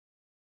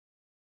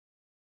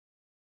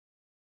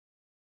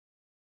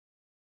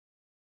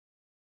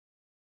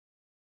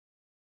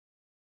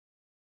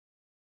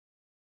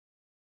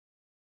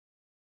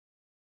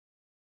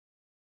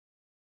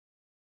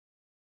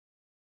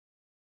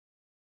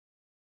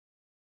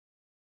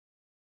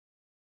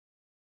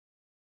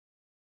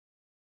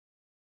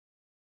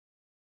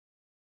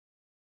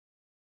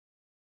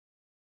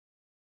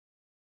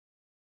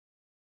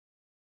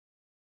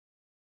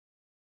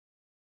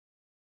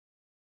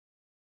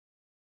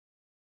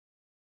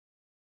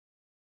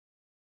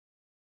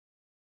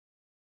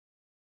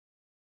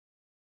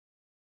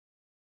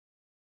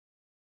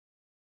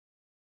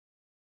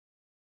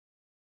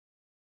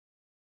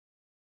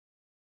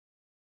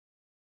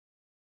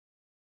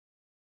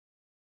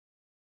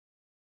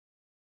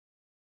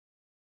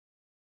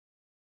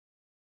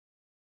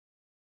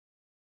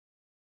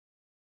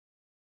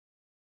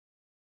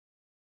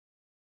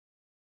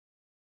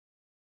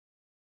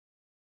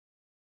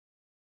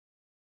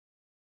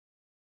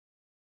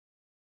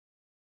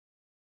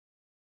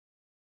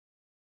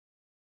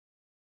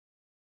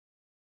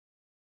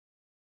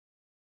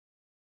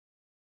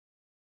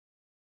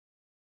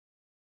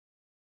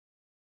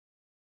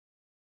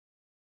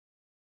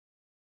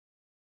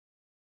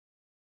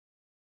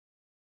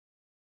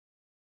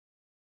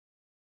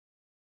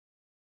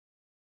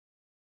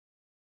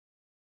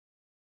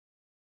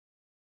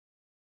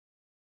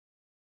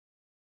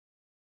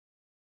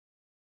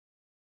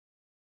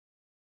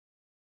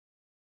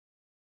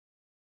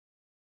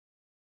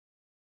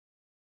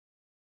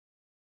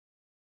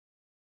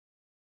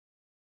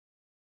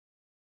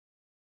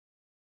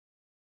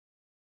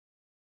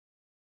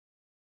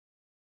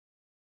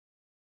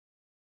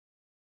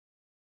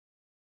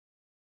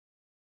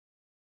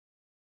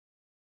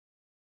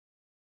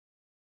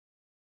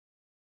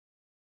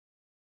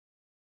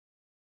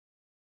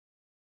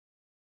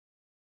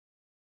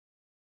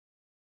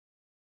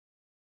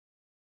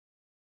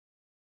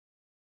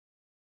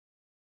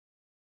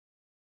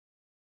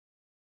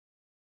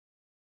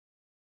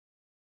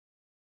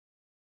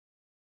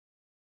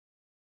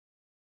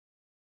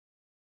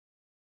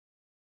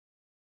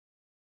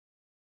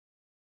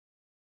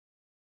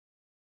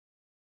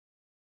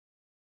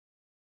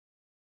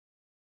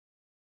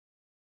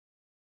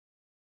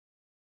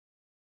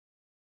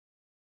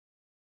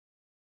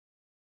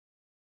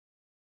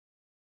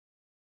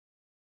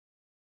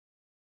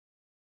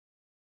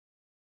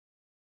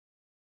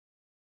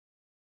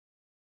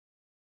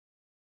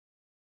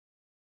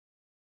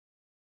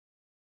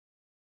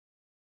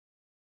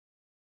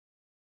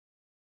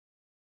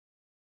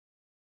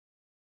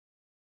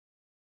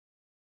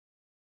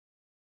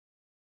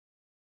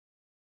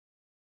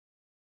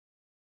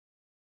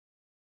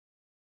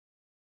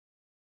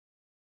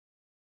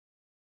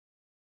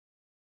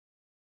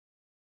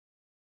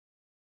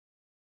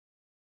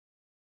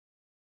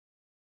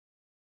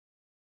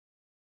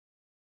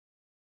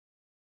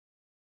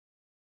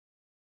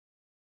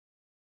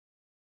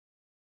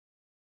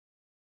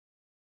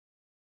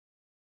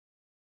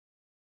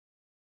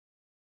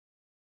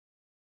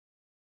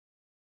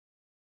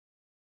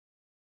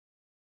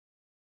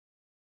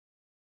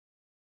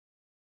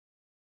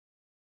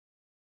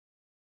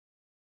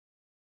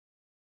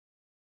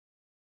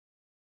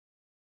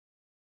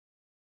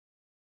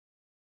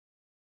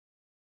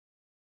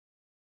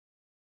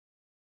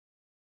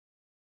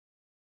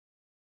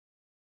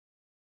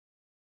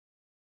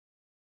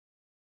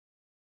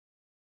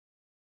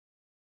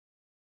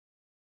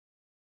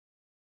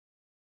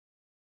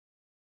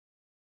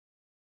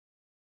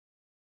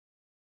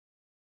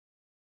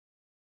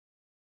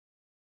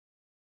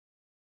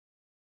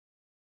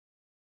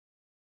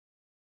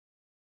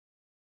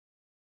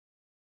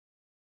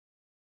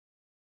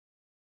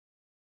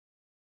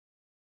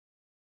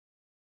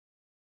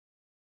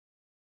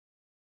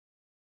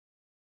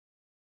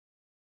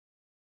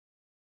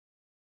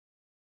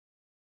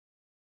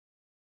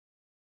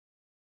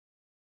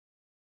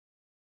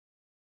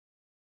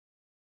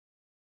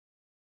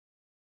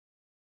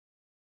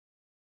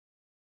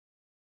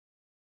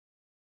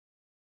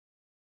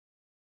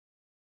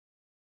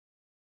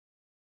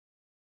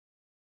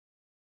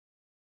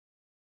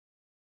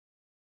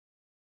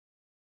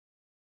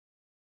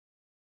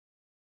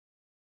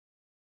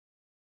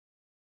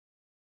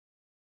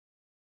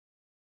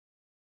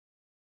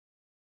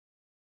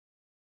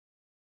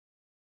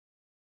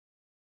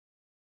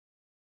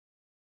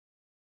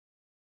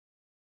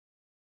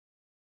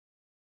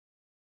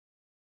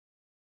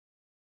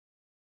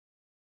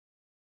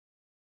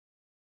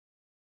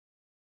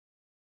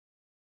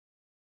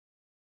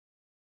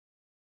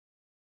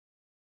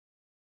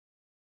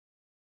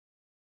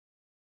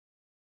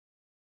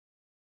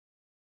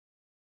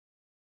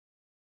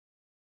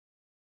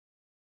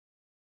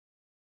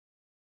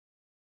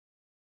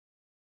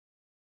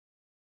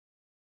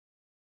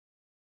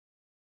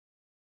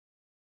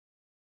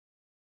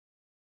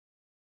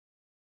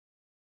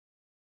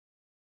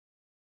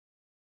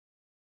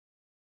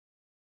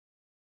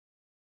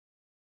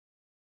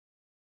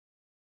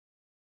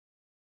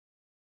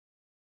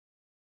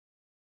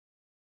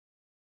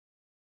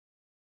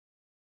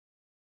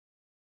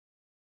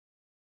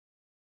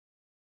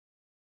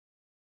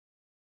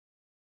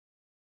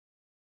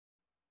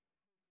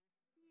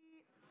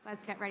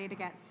Let's get ready to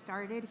get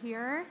started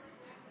here.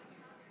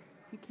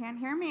 You can't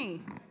hear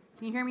me.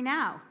 Can you hear me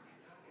now?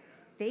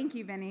 Thank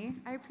you, Vinny.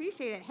 I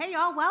appreciate it. Hey,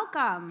 y'all,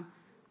 welcome.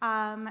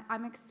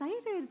 I'm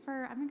excited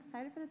for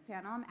this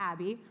panel. I'm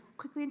Abby.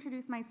 Quickly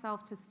introduce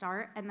myself to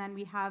start, and then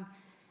we have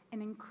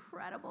an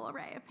incredible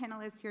array of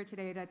panelists here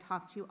today to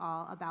talk to you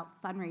all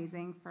about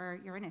fundraising for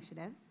your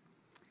initiatives.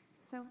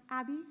 So,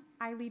 Abby,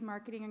 I lead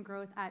marketing and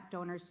growth at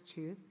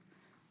DonorsChoose.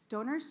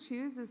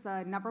 DonorsChoose is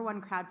the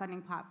 #1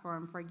 crowdfunding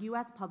platform for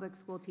U.S. public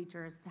school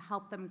teachers to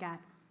help them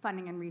get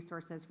funding and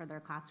resources for their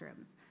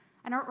classrooms.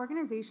 And our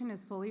organization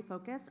is fully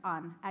focused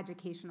on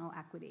educational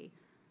equity.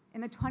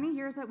 In the 20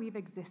 years that we've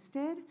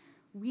existed,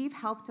 we've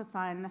helped to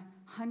fund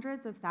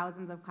hundreds of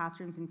thousands of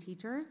classrooms and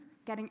teachers,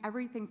 getting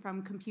everything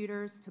from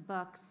computers to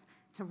books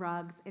to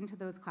rugs into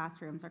those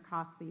classrooms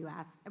across the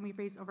U.S. And we've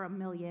raised over $1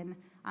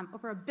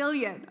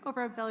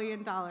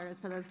 billion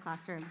for those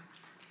classrooms.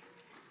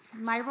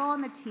 My role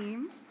on the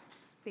team,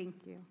 thank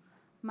you.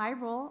 My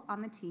role on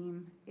the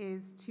team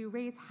is to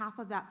raise half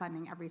of that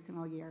funding every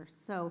single year.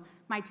 So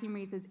my team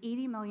raises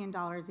 $80 million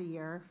a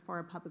year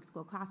for public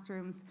school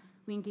classrooms.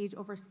 We engage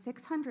over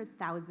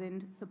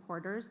 600,000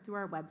 supporters through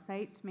our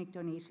website to make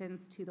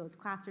donations to those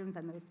classrooms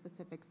and those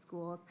specific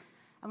schools.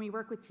 And we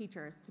work with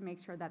teachers to make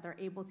sure that they're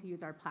able to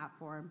use our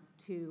platform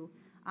to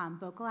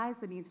vocalize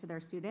the needs for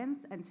their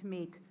students and to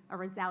make a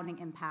resounding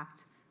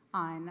impact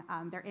on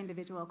their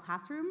individual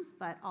classrooms,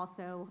 but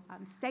also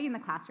stay in the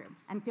classroom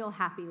and feel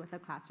happy with the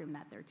classroom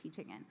that they're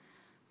teaching in.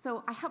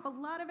 So I have a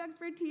lot of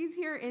expertise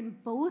here in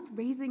both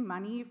raising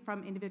money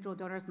from individual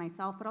donors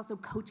myself, but also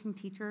coaching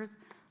teachers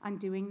on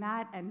doing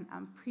that. And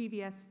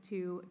previous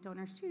to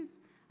DonorsChoose,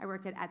 I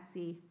worked at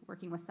Etsy,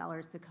 working with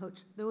sellers to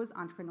coach those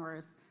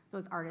entrepreneurs,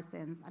 those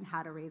artisans, on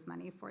how to raise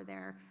money for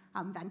their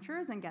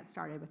ventures and get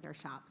started with their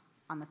shops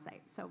on the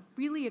site. So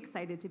really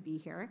excited to be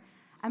here.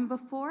 And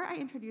before I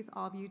introduce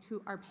all of you to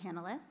our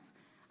panelists,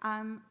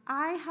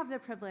 I have the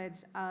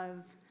privilege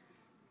of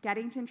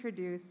getting to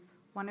introduce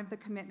one of the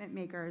commitment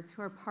makers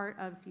who are part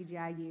of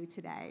CGIU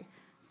today.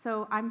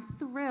 So I'm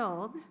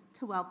thrilled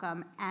to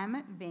welcome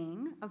M.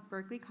 Vang of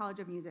Berklee College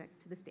of Music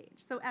to the stage.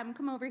 So M,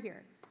 come over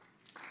here.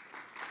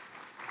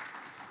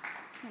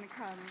 I'm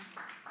gonna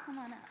come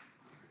on up.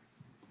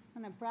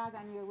 I'm gonna brag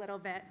on you a little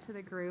bit to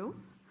the group.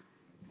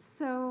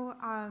 So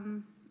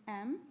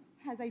M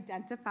has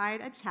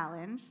identified a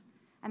challenge,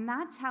 and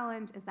that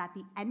challenge is that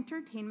the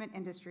entertainment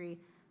industry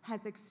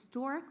has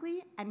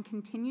historically and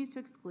continues to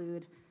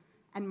exclude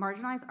and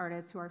marginalize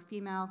artists who are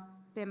female,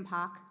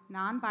 BIPOC,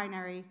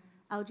 non-binary,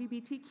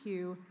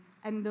 LGBTQ,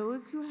 and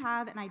those who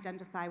have and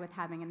identify with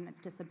having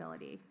a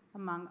disability,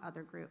 among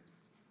other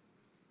groups.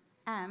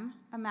 M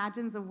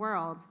imagines a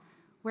world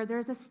where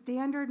there's a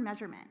standard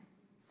measurement,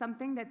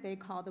 something that they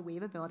call the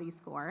waveability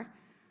score,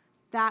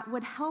 that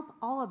would help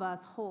all of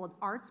us hold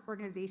arts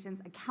organizations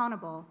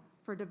accountable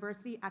for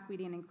diversity,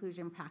 equity, and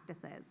inclusion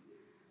practices.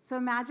 So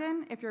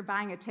imagine if you're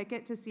buying a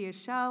ticket to see a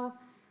show,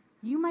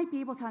 you might be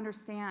able to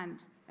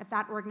understand if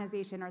that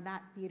organization or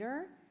that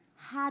theater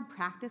had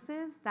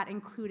practices that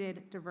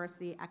included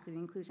diversity, equity,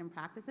 and inclusion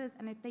practices,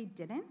 and if they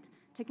didn't,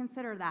 to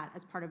consider that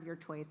as part of your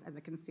choice as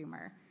a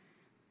consumer.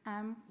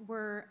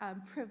 We're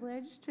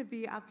privileged to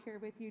be up here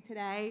with you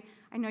today.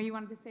 I know you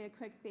wanted to say a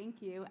quick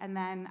thank you, and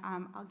then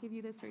I'll give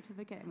you the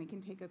certificate and we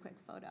can take a quick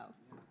photo.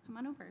 Come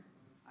on over.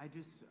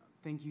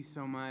 Thank you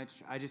so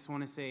much. I just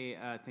want to say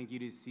thank you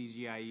to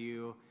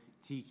CGIU,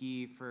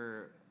 Tiki,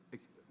 for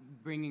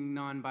bringing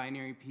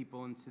non-binary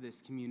people into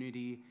this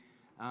community,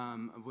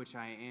 of which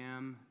I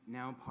am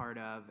now part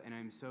of, and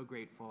I'm so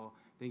grateful.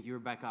 Thank you,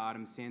 Rebecca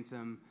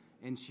Autumn-Sansom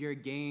and Sheer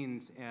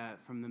Gaines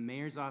from the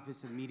Mayor's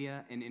Office of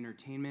Media and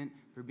Entertainment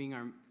for being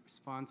our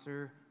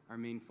sponsor, our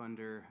main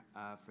funder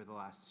for the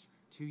last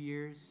 2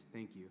 years.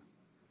 Thank you.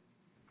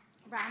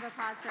 Round of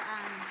applause for all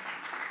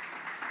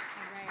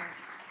right.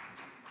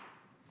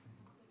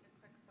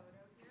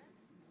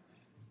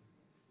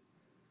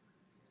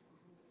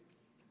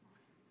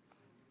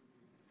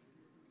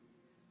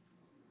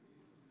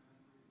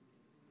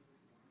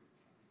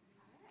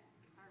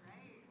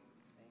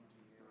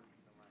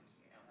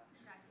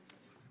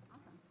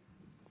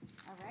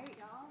 All right,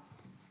 y'all.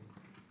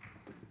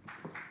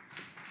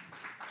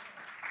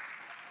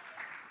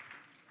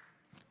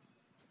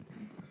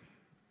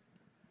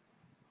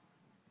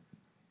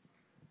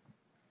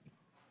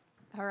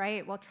 All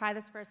right, we'll try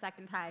this for a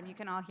second time. You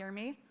can all hear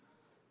me?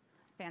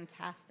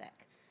 Fantastic.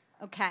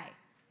 Okay,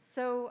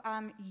 so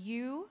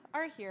you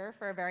are here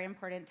for a very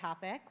important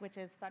topic, which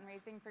is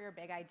fundraising for your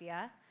big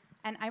idea.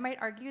 And I might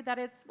argue that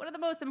it's one of the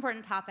most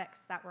important topics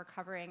that we're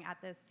covering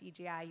at this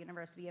CGI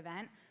University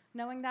event,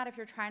 knowing that if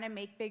you're trying to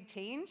make big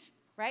change,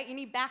 right, you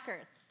need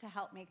backers to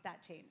help make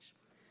that change.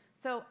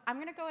 So I'm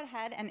gonna go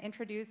ahead and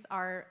introduce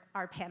our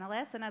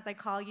panelists, and as I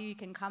call you, you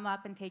can come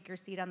up and take your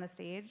seat on the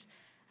stage.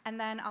 And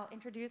then I'll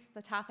introduce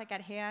the topic at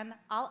hand.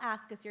 I'll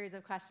ask a series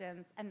of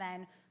questions, and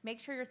then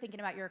make sure you're thinking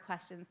about your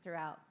questions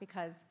throughout,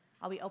 because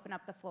I'll be open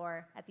up the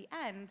floor at the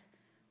end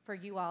for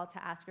you all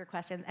to ask your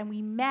questions. And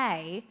we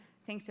may,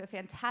 thanks to a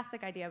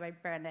fantastic idea by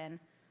Brandon,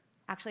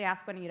 actually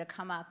ask one of you to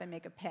come up and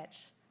make a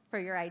pitch for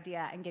your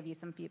idea and give you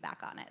some feedback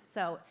on it.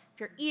 So if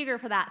you're eager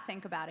for that,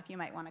 think about if you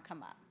might want to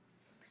come up.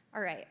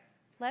 All right,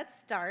 let's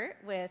start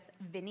with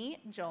Vinny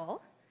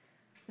Johl.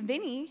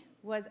 Vinny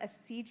was a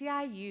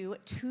CGIU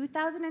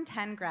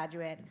 2010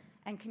 graduate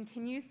and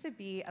continues to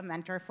be a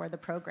mentor for the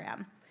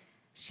program.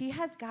 She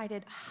has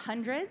guided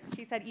hundreds,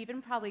 she said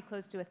even probably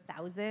close to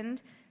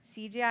 1,000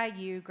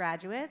 CGIU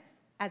graduates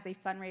as they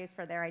fundraise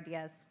for their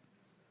ideas.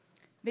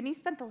 Vinny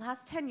spent the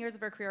last 10 years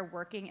of her career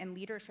working in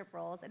leadership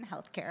roles in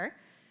healthcare,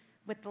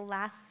 with the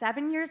last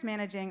 7 years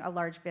managing a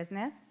large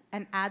business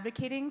and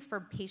advocating for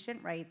patient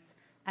rights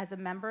as a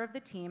member of the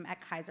team at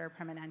Kaiser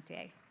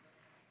Permanente.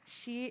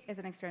 She is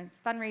an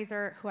experienced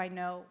fundraiser who I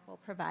know will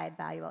provide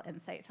valuable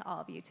insight to all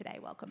of you today.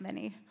 Welcome,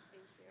 Vinny.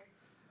 Thank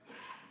you.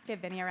 Let's give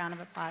Vinny a round of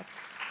applause.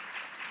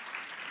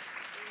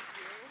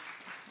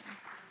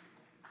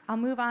 I'll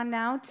move on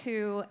now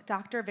to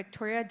Dr.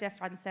 Victoria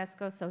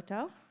DeFrancesco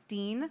Soto,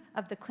 Dean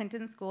of the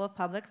Clinton School of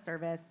Public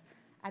Service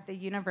at the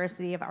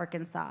University of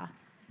Arkansas.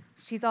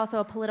 She's also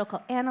a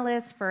political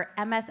analyst for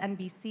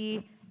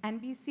MSNBC,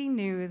 NBC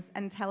News,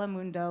 and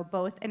Telemundo,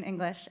 both in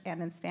English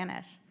and in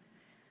Spanish.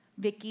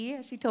 Vicky,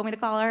 as she told me to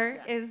call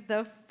her, is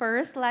the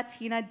first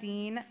Latina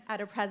dean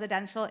at a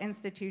presidential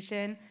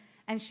institution,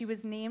 and she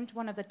was named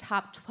one of the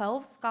top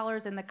 12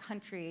 scholars in the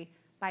country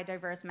by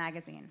Diverse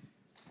Magazine.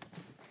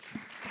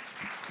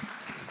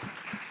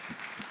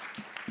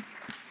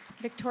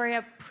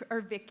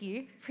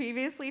 Vicky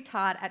previously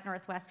taught at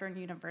Northwestern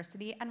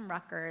University and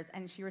Rutgers,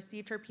 and she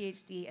received her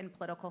PhD in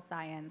political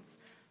science,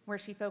 where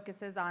she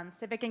focuses on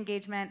civic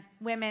engagement,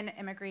 women,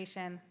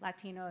 immigration,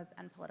 Latinos,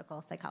 and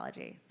political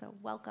psychology. So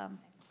welcome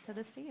to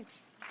the stage.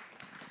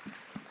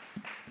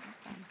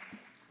 Awesome.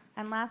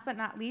 And last but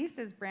not least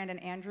is Brandon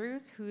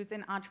Andrews, who's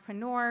an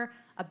entrepreneur,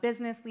 a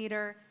business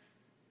leader,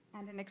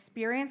 and an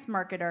experienced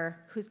marketer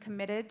who's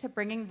committed to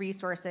bringing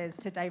resources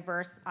to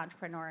diverse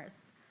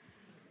entrepreneurs.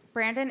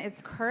 Brandon is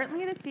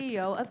currently the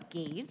CEO of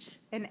Gauge,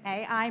 an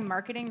AI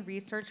marketing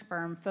research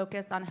firm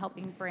focused on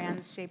helping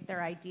brands shape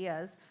their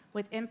ideas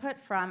with input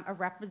from a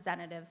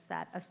representative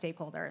set of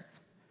stakeholders.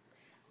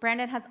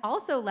 Brandon has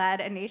also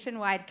led a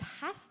nationwide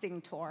casting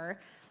tour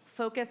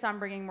focused on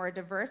bringing more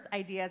diverse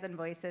ideas and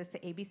voices to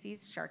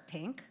ABC's Shark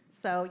Tank.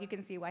 So you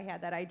can see why he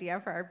had that idea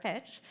for our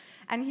pitch.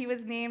 And he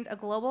was named a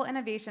Global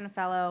Innovation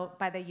Fellow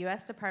by the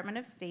US Department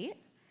of State.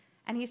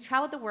 And he's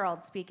traveled the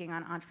world speaking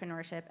on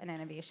entrepreneurship and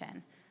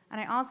innovation. And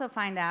I also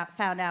found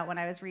out when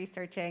I was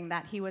researching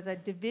that he was a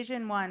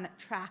Division I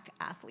track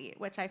athlete,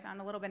 which I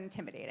found a little bit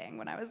intimidating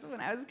when I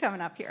was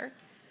coming up here.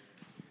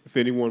 If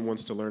anyone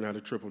wants to learn how to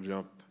triple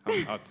jump,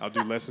 I'll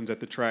do lessons at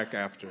the track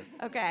after.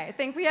 Okay, I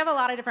think we have a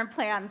lot of different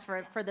plans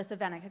for this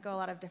event. It could go a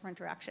lot of different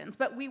directions,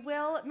 but we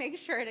will make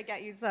sure to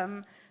get you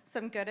some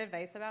good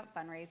advice about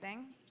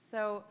fundraising.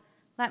 So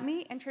let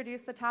me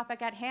introduce the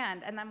topic at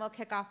hand, and then we'll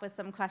kick off with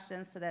some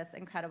questions to this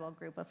incredible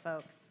group of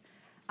folks.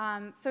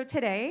 So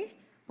today,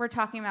 we're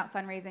talking about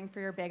fundraising for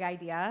your big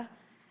idea.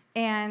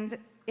 And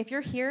if you're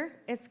here,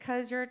 it's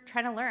because you're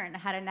trying to learn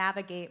how to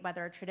navigate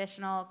whether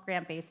traditional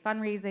grant-based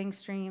fundraising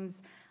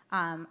streams,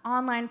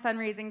 online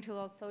fundraising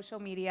tools, social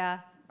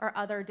media, or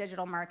other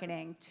digital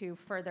marketing to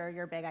further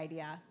your big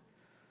idea.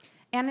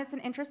 And it's an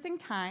interesting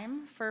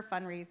time for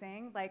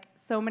fundraising, like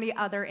so many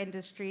other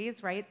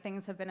industries, right?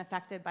 Things have been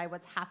affected by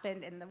what's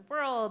happened in the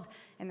world,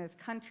 in this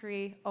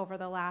country over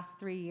the last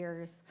 3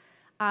 years.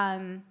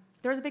 There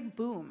was a big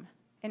boom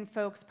in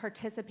folks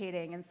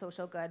participating in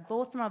social good,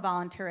 both from a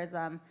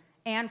volunteerism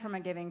and from a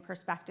giving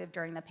perspective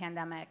during the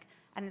pandemic.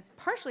 And it's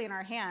partially in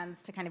our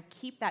hands to kind of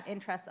keep that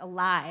interest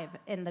alive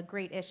in the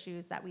great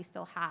issues that we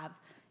still have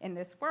in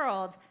this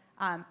world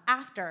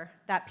after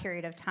that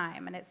period of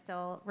time. And it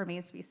still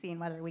remains to be seen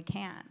whether we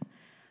can.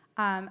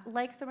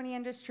 Like so many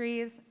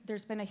industries,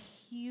 there's been a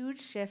huge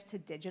shift to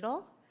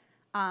digital,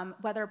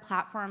 whether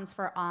platforms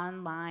for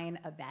online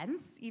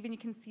events, even you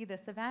can see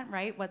this event,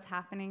 right? What's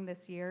happening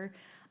this year.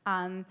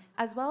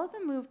 As well as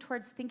a move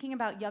towards thinking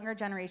about younger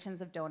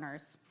generations of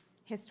donors.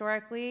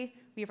 Historically,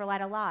 we've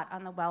relied a lot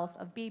on the wealth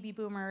of baby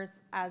boomers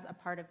as a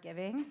part of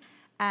giving.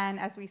 And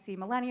as we see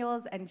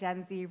millennials and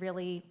Gen Z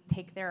really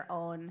take their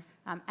own,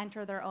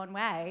 enter their own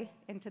way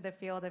into the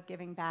field of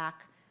giving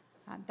back,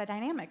 the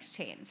dynamics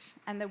change.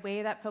 And the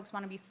way that folks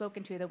want to be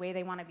spoken to, the way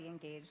they want to be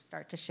engaged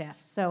start to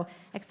shift. So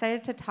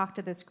excited to talk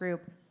to this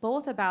group,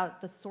 both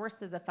about the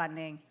sources of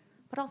funding,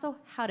 but also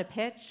how to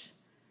pitch,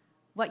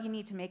 what you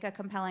need to make a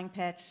compelling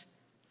pitch.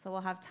 So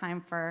we'll have time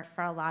for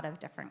a lot of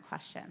different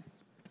questions.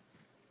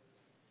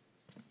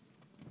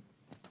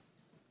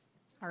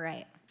 All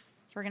right,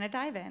 so we're gonna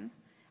dive in.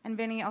 And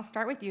Vinny, I'll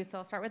start with you. So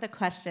I'll start with a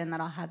question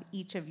that I'll have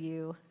each of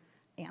you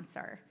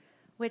answer,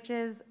 which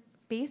is,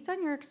 based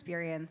on your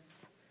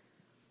experience,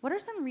 what are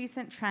some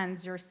recent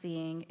trends you're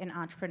seeing in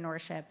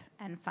entrepreneurship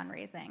and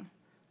fundraising?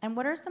 And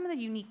what are some of the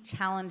unique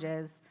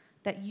challenges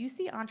that you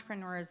see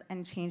entrepreneurs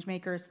and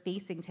changemakers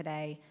facing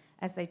today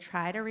as they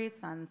try to raise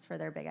funds for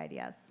their big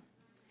ideas?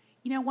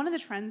 You know, one of the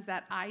trends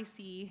that I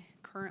see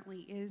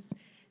currently is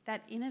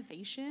that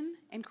innovation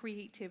and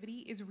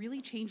creativity is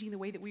really changing the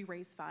way that we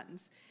raise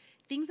funds.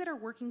 things that are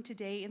working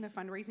today in the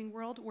fundraising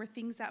world were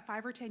things that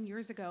 5 or 10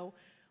 years ago,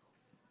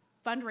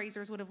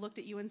 fundraisers would have looked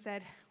at you and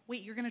said,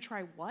 wait, you're going to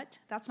try what?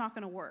 That's not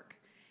going to work.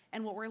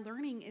 And what we're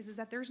learning is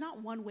that there's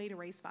not one way to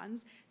raise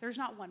funds. There's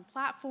not one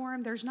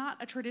platform. There's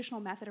not a traditional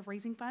method of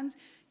raising funds.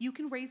 You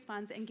can raise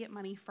funds and get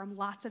money from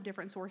lots of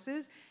different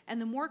sources. And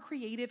the more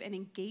creative and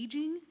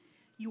engaging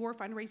your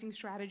fundraising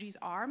strategies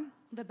are,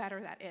 the better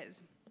that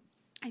is.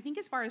 I think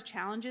as far as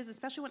challenges,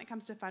 especially when it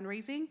comes to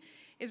fundraising,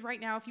 is right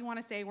now, if you want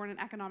to say we're in an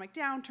economic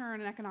downturn,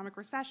 an economic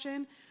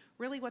recession,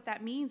 really what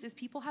that means is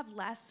people have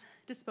less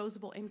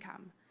disposable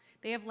income.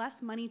 They have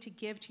less money to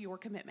give to your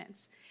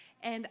commitments.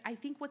 And I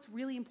think what's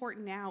really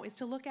important now is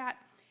to look at,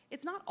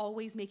 it's not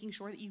always making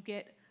sure that you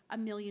get $1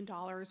 million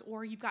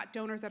or you've got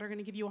donors that are going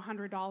to give you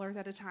 $100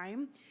 at a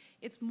time.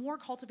 It's more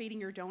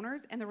cultivating your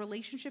donors and the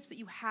relationships that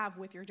you have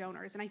with your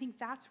donors. And I think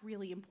that's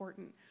really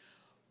important.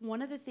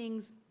 One of the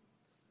things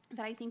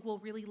that I think will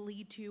really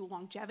lead to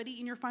longevity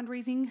in your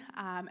fundraising,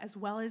 as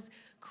well as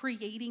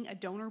creating a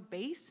donor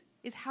base,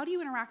 is how do you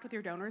interact with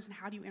your donors and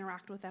how do you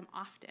interact with them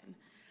often?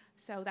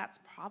 So that's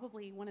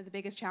probably one of the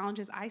biggest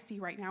challenges I see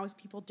right now is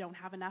people don't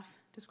have enough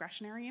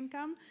discretionary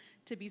income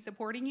to be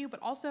supporting you,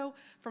 but also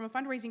from a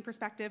fundraising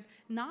perspective,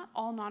 not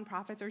all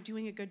nonprofits are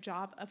doing a good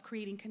job of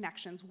creating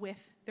connections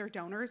with their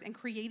donors and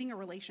creating a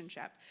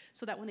relationship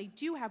so that when they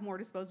do have more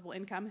disposable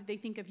income, they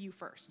think of you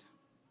first.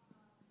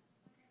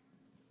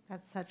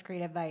 That's such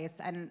great advice.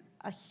 And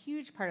a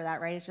huge part of that,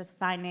 right, is just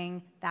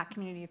finding that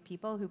community of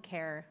people who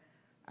care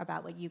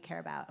about what you care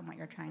about and what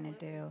you're trying to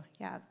do.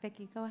 Yeah,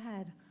 Vicki, go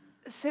ahead.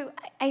 So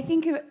I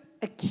think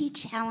a key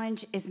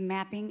challenge is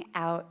mapping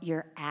out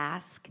your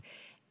ask,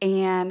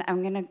 and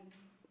I'm going to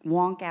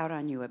wonk out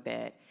on you a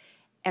bit.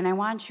 And I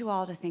want you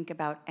all to think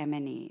about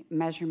M&E,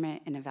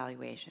 measurement and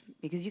evaluation,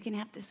 because you can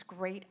have this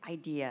great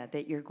idea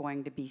that you're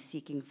going to be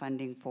seeking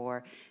funding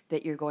for,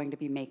 that you're going to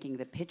be making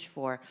the pitch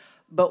for,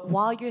 but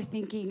while you're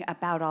thinking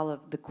about all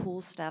of the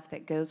cool stuff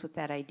that goes with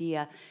that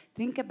idea,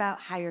 think about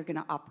how you're going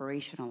to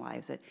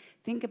operationalize it.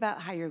 Think about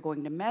how you're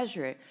going to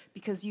measure it,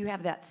 because you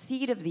have that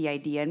seed of the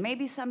idea, and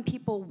maybe some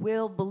people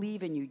will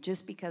believe in you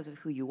just because of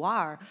who you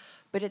are,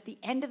 but at the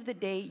end of the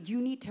day,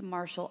 you need to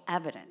marshal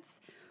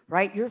evidence.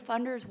 Right? Your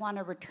funders want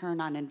a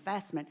return on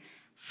investment.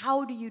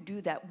 How do you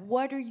do that?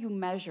 What are you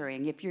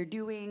measuring? If you're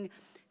doing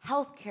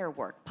healthcare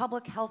work,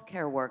 public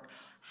healthcare work,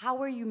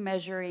 how are you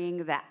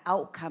measuring the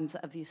outcomes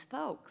of these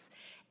folks?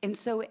 And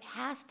so it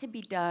has to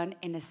be done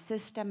in a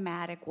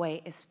systematic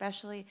way,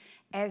 especially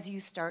as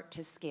you start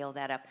to scale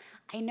that up.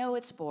 I know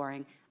it's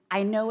boring.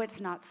 I know it's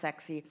not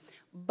sexy.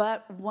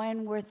 But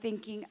when we're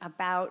thinking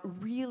about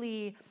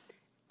really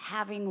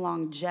having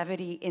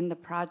longevity in the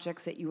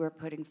projects that you are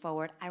putting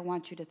forward, I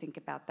want you to think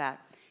about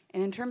that.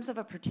 And in terms of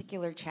a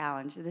particular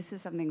challenge, this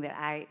is something that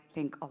I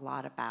think a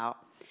lot about.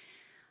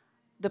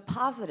 The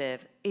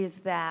positive is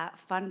that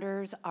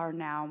funders are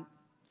now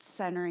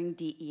centering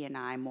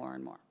DE&I more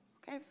and more.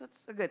 Okay, so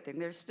it's a good thing.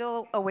 There's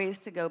still a ways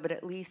to go, but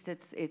at least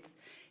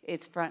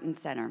it's front and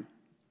center.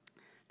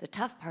 The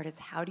tough part is,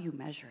 how do you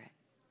measure it?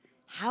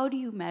 How do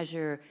you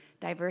measure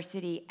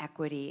diversity,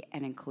 equity,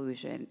 and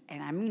inclusion?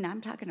 And I mean,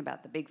 I'm talking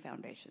about the big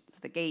foundations,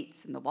 the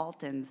Gates and the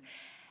Waltons,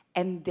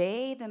 and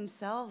they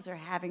themselves are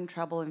having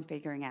trouble in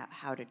figuring out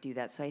how to do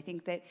that. So I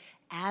think that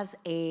as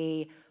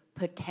a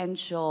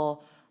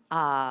potential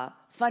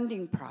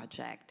funding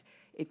project,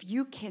 if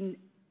you can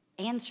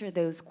answer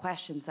those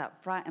questions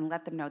up front and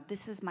let them know,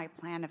 this is my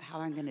plan of how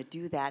I'm going to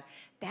do that,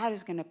 that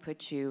is going to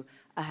put you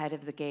ahead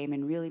of the game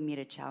and really meet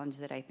a challenge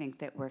that I think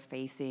that we're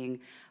facing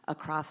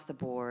across the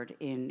board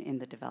in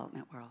the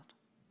development world.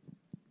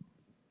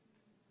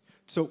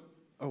 So,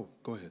 oh,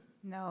 go ahead.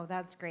 No,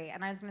 that's great.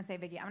 And I was going to say,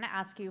 Vicki, I'm going to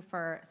ask you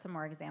for some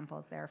more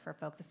examples there for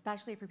folks,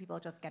 especially for people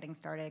just getting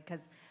started,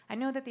 because I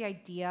know that the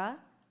idea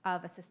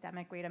of a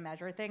systemic way to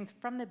measure things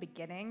from the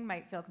beginning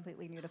might feel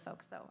completely new to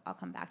folks, so I'll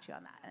come back to you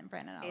on that. And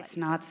Brandon, I'll It's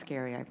not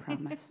scary, I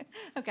promise.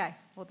 Okay,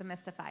 we'll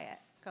demystify it.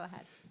 Go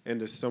ahead.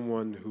 And as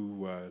someone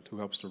who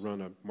helps to run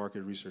a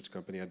market research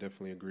company, I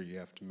definitely agree you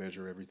have to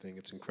measure everything.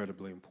 It's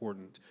incredibly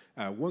important.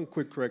 One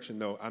quick correction,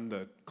 though. I'm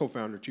the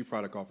co-founder, chief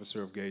product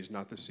officer of Gauge,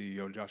 not the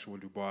CEO. Joshua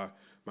Dubois,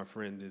 my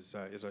friend, is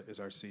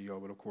our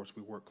CEO, but of course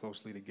we work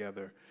closely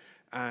together.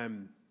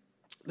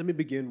 Let me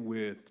begin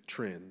with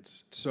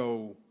trends.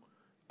 So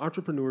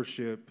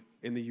entrepreneurship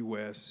in the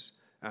U.S.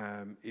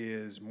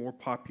 Is more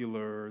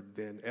popular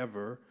than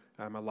ever.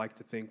 I like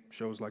to think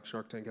shows like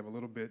Shark Tank have a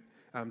little bit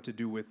to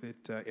do with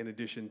it, in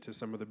addition to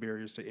some of the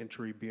barriers to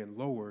entry being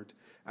lowered.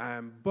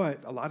 But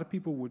a lot of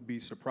people would be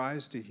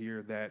surprised to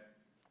hear that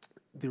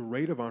the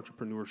rate of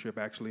entrepreneurship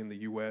actually in the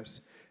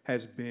U.S.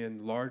 has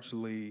been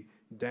largely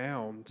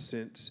down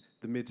since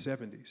the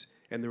mid-'70s.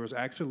 And there was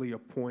actually a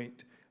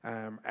point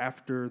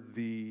after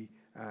the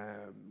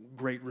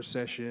Great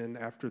Recession,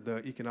 after the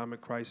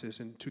economic crisis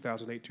in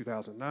 2008,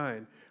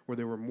 2009, where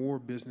there were more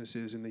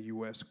businesses in the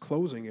U.S.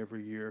 closing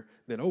every year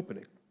than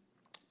opening.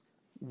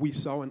 We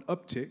saw an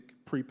uptick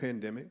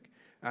pre-pandemic,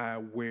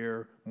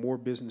 where more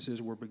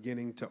businesses were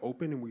beginning to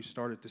open, and we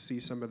started to see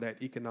some of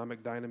that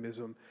economic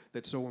dynamism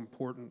that's so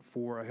important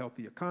for a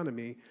healthy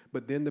economy.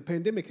 But then the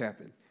pandemic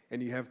happened,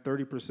 and you have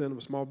 30%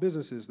 of small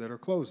businesses that are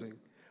closing.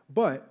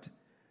 But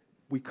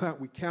we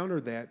counter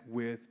that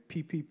with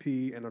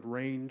PPP and a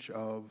range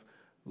of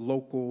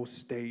local,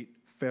 state,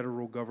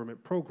 federal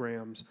government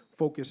programs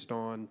focused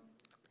on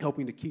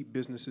helping to keep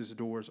businesses'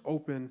 doors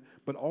open,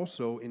 but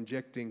also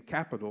injecting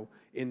capital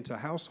into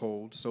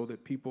households so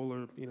that people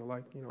are,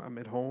 I'm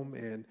at home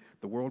and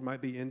the world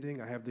might be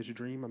ending. I have this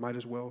dream. I might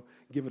as well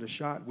give it a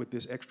shot with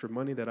this extra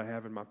money that I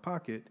have in my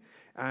pocket.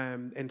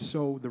 And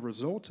so the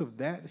result of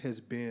that has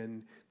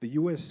been the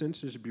U.S.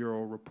 Census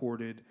Bureau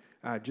reported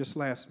just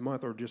last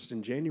month, or just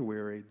in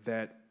January,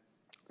 that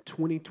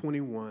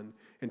 2021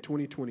 and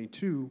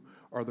 2022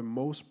 are the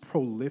most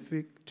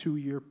prolific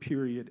two-year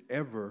period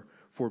ever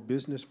for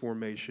business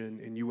formation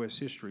in U.S.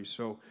 history.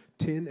 So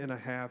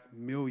 10.5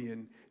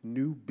 million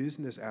new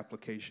business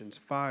applications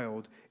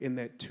filed in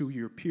that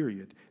two-year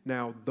period.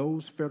 Now,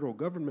 those federal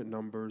government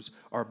numbers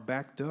are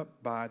backed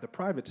up by the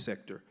private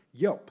sector.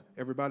 Yelp,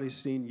 everybody's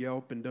seen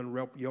Yelp and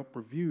done Yelp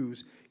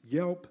reviews.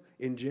 Yelp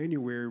in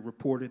January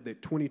reported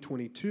that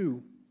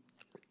 2022,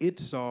 it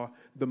saw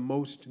the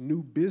most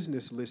new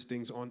business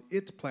listings on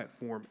its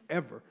platform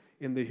ever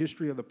in the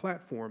history of the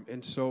platform.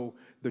 And so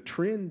the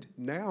trend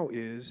now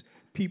is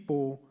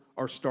people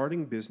are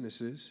starting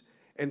businesses.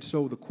 And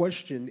so the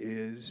question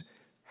is,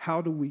 how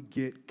do we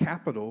get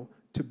capital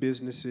to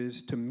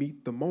businesses to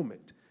meet the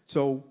moment?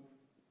 So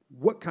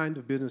what kind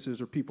of businesses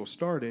are people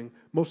starting?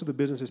 Most of the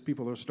businesses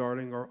people are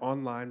starting are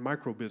online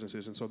micro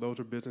businesses. And so those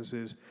are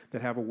businesses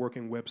that have a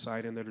working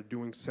website and that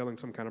are selling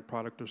some kind of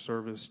product or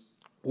service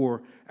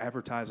or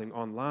advertising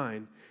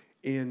online.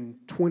 In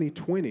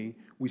 2020,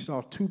 we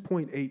saw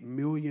 2.8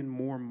 million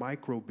more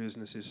micro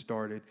businesses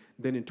started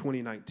than in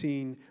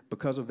 2019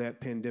 because of that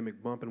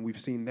pandemic bump, and we've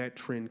seen that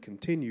trend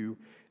continue.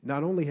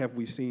 Not only have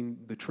we seen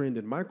the trend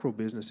in micro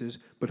businesses,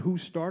 but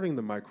who's starting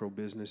the micro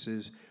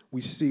businesses?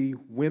 We see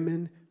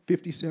women,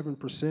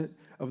 57%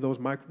 of those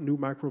new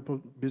micro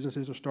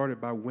businesses are started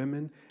by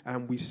women.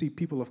 We see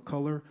people of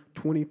color,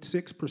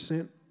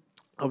 26%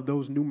 of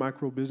those new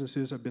micro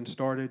businesses have been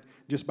started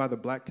just by the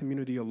Black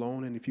community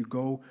alone. And if you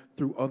go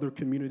through other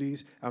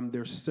communities,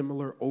 there's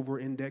similar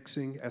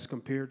over-indexing as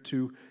compared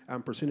to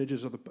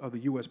percentages of the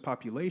U.S.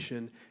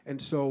 population. And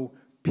so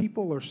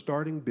people are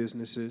starting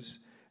businesses.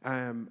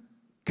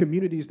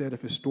 Communities that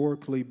have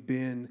historically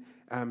been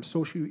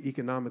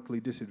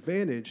socioeconomically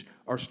disadvantaged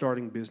are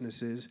starting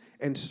businesses.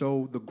 And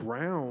so the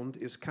ground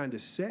is kind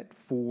of set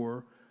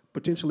for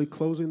potentially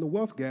closing the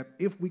wealth gap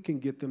if we can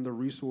get them the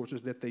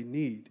resources that they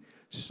need.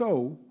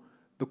 So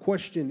the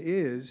question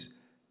is,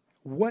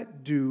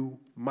 what do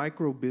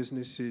micro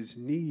businesses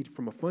need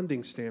from a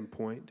funding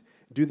standpoint?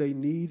 Do they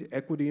need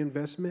equity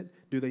investment?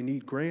 Do they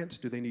need grants?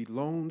 Do they need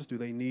loans? Do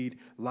they need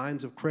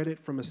lines of credit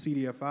from a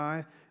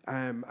CDFI?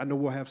 I know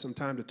we'll have some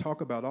time to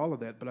talk about all of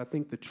that, but I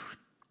think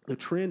the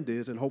trend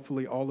is, and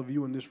hopefully all of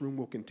you in this room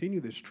will continue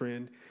this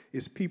trend,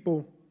 is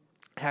people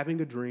having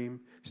a dream,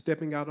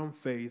 stepping out on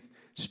faith,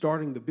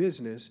 starting the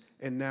business,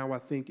 and now I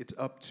think it's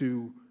up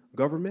to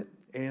government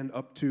and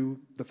up to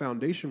the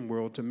foundation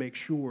world to make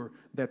sure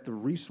that the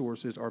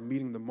resources are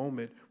meeting the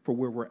moment for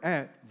where we're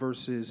at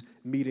versus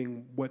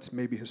meeting what's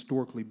maybe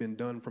historically been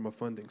done from a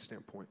funding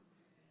standpoint.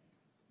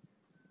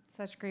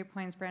 Such great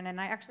points, Brandon.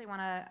 I actually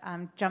want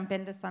to jump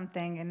into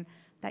something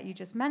that you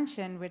just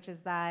mentioned, which is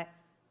that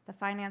the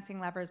financing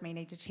levers may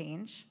need to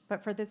change.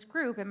 But for this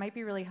group, it might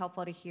be really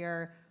helpful to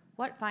hear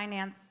what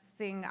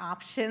financing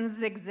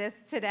options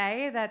exist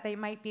today that they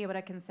might be able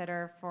to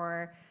consider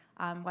for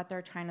what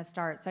they're trying to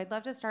start. So I'd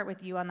love to start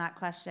with you on that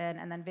question.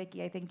 And then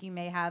Vicky, I think you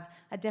may have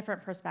a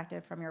different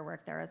perspective from your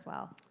work there as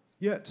well.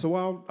 Yeah, so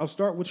I'll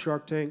start with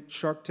Shark Tank.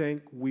 Shark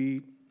Tank,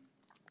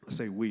 let's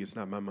say we, it's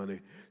not my money.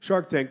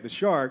 Shark Tank, the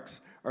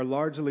sharks are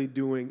largely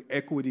doing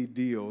equity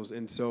deals.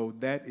 And so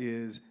that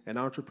is an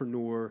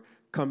entrepreneur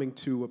coming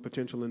to a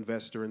potential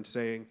investor and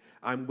saying,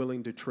 I'm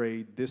willing to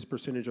trade this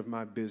percentage of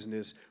my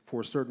business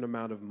for a certain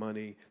amount of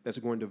money that's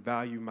going to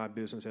value my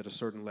business at a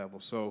certain level.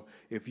 So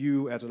if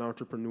you as an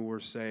entrepreneur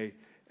say,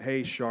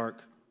 hey,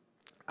 Shark,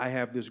 I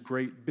have this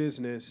great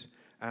business,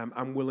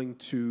 I'm willing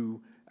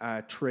to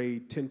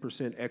trade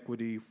 10%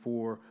 equity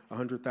for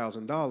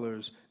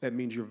 $100,000, that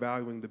means you're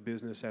valuing the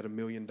business at $1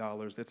 million.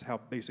 That's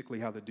basically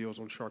how the deals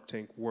on Shark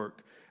Tank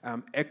work.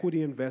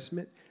 Equity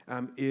investment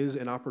is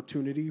an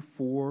opportunity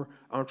for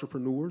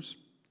entrepreneurs,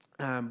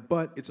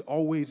 but it's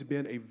always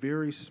been a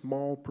very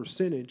small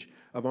percentage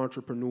of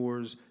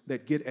entrepreneurs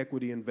that get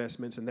equity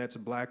investments, and that's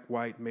black,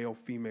 white, male,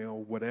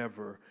 female,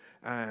 whatever,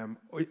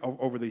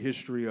 over the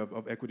history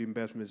of equity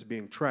investments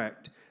being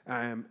tracked.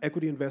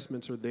 Equity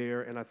investments are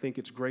there, and I think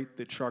it's great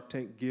that Shark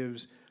Tank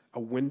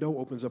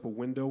opens up a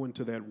window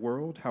into that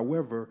world.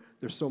 However,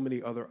 there's so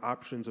many other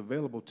options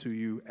available to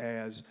you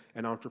as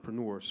an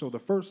entrepreneur. So the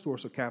first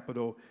source of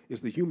capital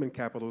is the human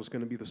capital. It's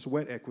going to be the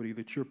sweat equity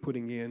that you're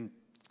putting in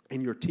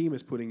and your team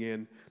is putting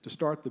in to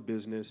start the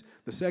business.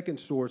 The second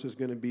source is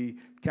going to be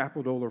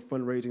capital or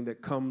fundraising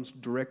that comes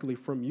directly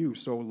from you.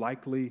 So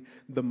likely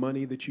the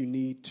money that you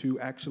need to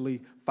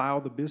actually file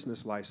the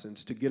business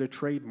license, to get a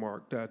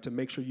trademark, to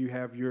make sure you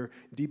have your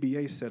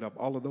DBA set up.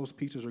 All of those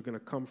pieces are going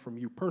to come from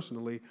you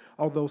personally,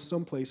 although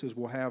some places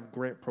will have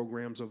grant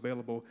programs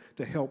available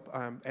to help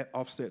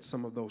offset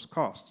some of those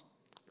costs.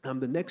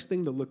 The next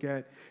thing to look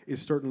at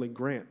is certainly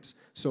grants.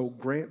 So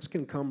grants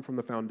can come from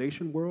the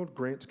foundation world.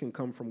 Grants can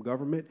come from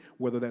government,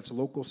 whether that's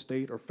local,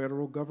 state, or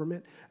federal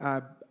government.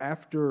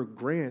 After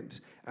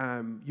grants,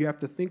 you have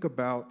to think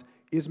about,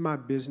 is my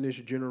business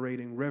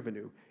generating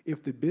revenue?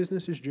 If the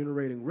business is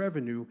generating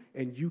revenue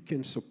and you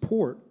can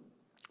support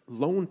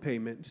loan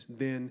payments,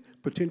 then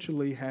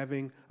potentially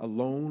having a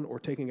loan or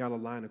taking out a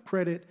line of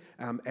credit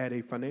at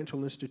a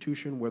financial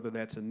institution, whether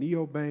that's a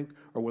neobank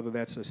or whether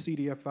that's a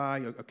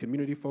CDFI, a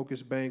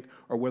community-focused bank,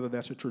 or whether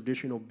that's a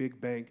traditional big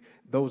bank,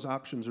 those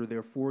options are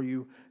there for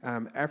you.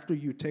 After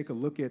you take a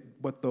look at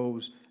what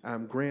those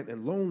grant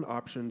and loan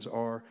options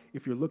are,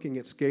 if you're looking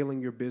at scaling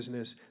your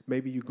business,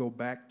 maybe you go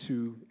back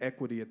to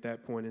equity at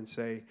that point and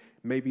say,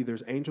 maybe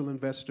there's angel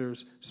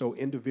investors, so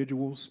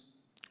individuals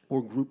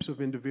or groups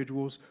of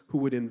individuals who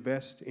would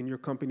invest in your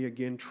company,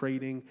 again,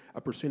 trading a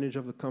percentage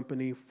of the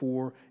company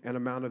for an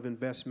amount of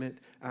investment.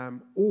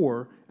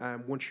 Or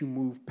once you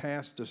move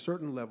past a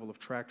certain level of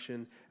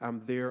traction,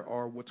 there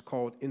are what's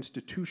called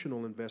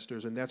institutional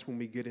investors, and that's when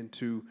we get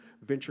into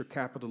venture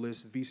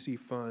capitalists, VC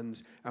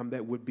funds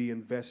that would be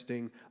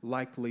investing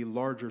likely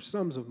larger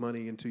sums of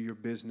money into your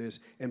business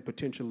and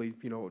potentially,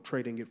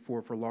 trading it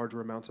for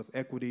larger amounts of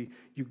equity.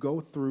 You go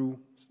through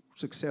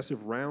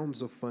successive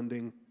rounds of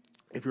funding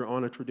if you're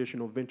on a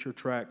traditional venture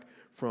track,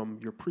 from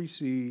your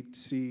pre-seed,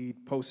 seed,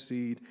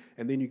 post-seed,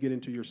 and then you get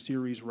into your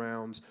series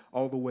rounds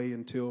all the way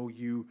until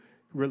you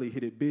really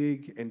hit it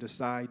big and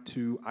decide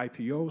to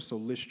IPO, so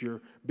list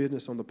your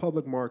business on the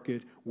public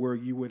market, where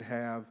you would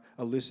have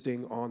a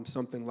listing on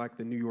something like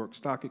the New York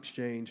Stock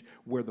Exchange,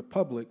 where the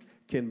public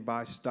can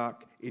buy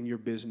stock in your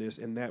business,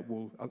 and that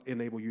will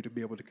enable you to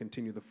be able to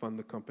continue to fund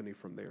the company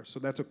from there. So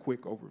that's a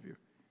quick overview.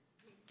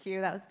 Thank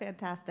you. That was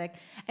fantastic.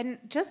 And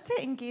just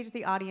to engage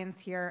the audience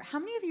here, how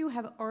many of you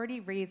have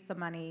already raised some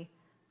money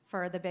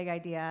for the big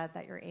idea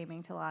that you're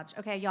aiming to launch?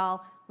 Okay,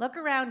 y'all, look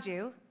around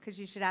you, because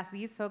you should ask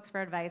these folks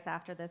for advice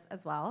after this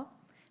as well.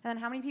 And then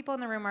how many people in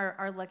the room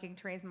are looking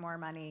to raise more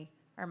money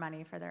or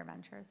money for their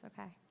ventures?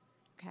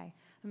 Okay,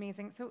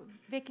 amazing. So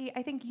Vicki,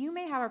 I think you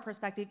may have a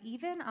perspective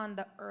even on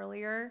the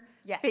earlier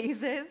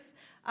phases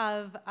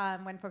of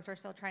when folks are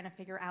still trying to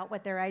figure out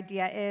what their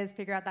idea is,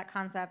 figure out that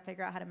concept,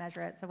 figure out how to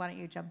measure it. So why don't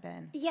you jump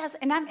in? Yes,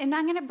 and I'm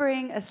going to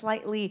bring a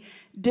slightly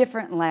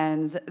different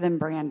lens than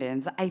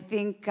Brandon's. I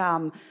think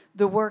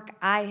the work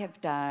I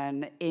have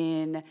done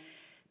in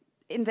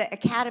the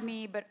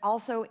academy, but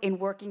also in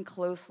working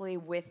closely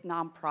with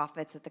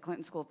nonprofits at the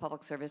Clinton School of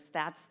Public Service,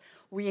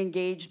 we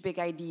engage big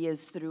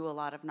ideas through a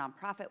lot of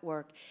nonprofit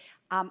work.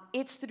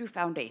 It's through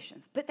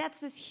foundations, but that's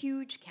this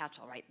huge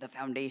catch-all, right? The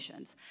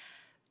foundations.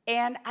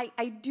 And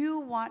I do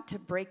want to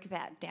break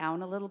that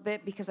down a little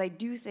bit, because I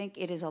do think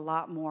it is a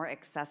lot more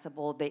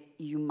accessible than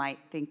you might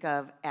think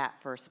of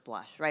at first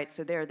blush, right?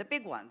 So they're the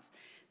big ones,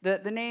 the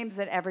names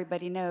that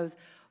everybody knows.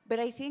 But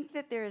I think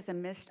that there is a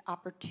missed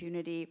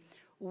opportunity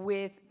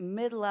with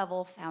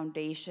mid-level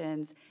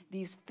foundations,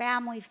 these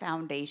family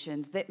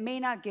foundations that may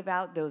not give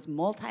out those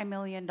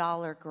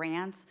multi-million-dollar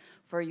grants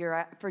for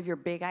your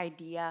big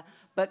idea,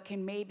 but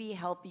can maybe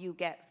help you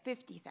get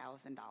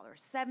 $50,000,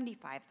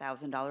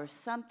 $75,000,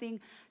 something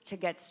to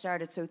get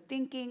started. So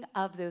thinking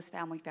of those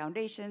family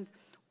foundations,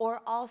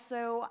 or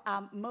also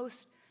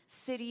most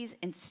cities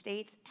and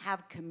states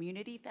have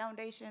community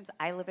foundations.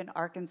 I live in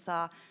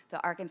Arkansas.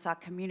 The Arkansas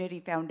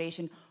Community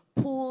Foundation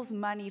pools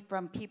money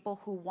from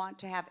people who want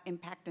to have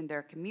impact in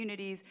their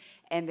communities,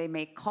 and they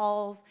make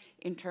calls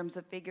in terms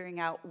of figuring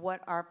out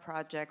what are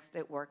projects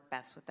that work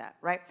best with that,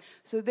 right?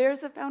 So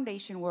there's a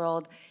foundation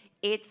world.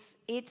 It's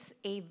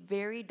a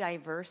very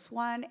diverse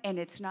one, and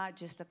it's not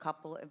just a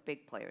couple of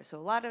big players. So a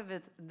lot of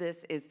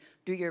this is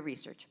do your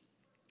research.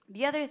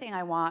 The other thing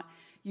I want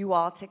you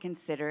all to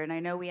consider, and I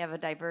know we have a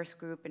diverse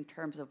group in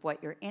terms of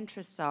what your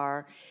interests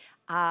are,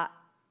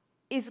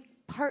 is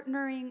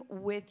partnering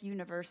with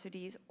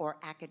universities or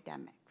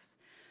academics.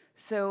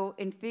 So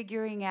in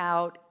figuring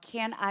out,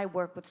 can I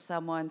work with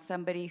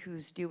somebody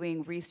who's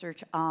doing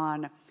research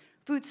on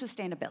food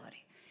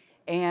sustainability,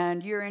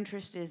 and your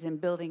interest is in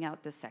building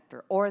out the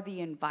sector or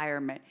the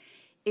environment,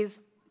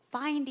 is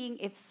finding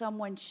if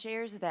someone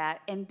shares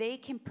that and they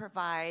can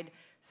provide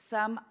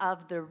some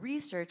of the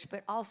research,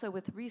 but also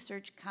with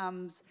research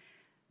comes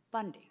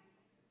funding,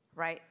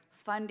 right?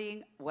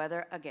 Funding,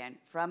 whether, again,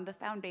 from the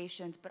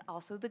foundations, but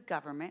also the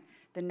government,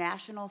 the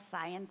National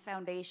Science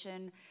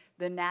Foundation,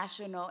 the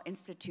National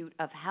Institute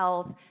of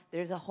Health.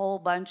 There's a whole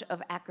bunch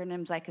of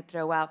acronyms I could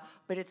throw out,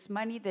 but it's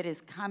money that is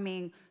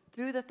coming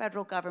through the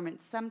federal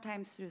government,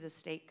 sometimes through the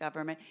state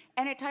government,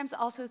 and at times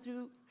also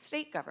through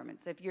state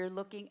governments if you're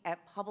looking at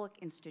public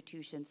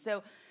institutions.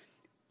 So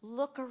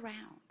look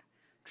around.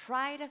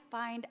 try to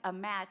find a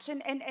match.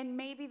 And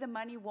maybe the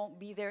money won't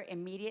be there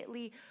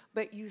immediately,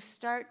 but you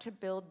start to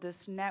build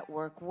this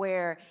network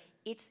where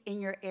it's in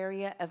your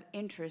area of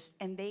interest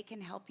and they can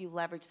help you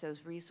leverage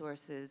those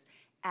resources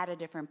at a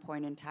different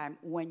point in time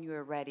when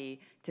you're ready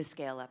to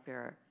scale up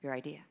your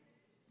idea.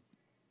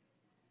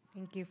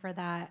 Thank you for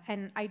that.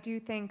 And I do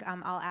think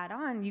I'll add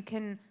on, you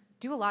can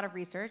do a lot of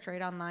research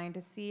right online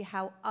to see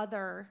how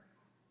other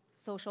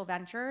social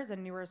ventures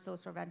and newer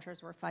social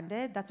ventures were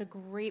funded. That's a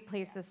great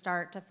place to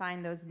start to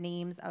find those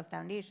names of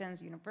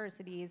foundations,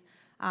 universities,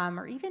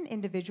 or even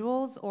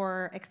individuals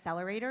or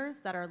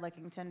accelerators that are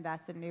looking to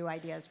invest in new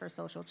ideas for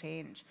social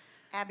change.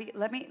 Abby,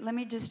 let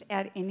me just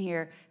add in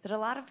here that a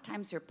lot of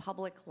times your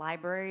public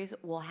libraries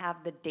will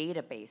have the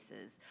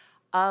databases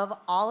of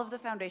all of the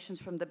foundations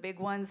from the big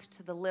ones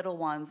to the little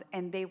ones,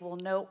 and they will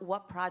know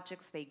what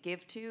projects they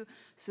give to,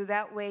 so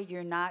that way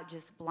you're not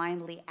just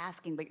blindly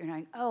asking, but you're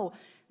knowing, oh,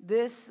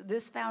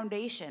 this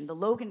foundation, the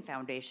Logan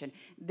Foundation,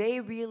 they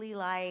really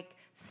like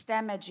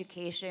STEM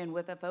education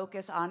with a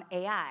focus on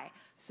AI.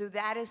 So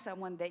that is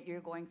someone that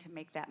you're going to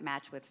make that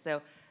match with.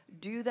 So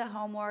do the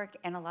homework,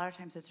 and a lot of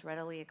times it's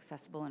readily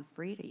accessible and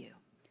free to you.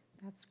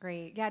 That's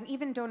great. Yeah, and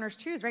even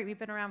DonorsChoose, right? We've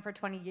been around for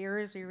 20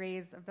 years. We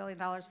raise $1 billion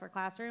for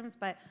classrooms,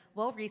 but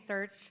we'll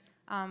research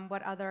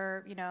what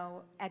other,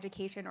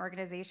 education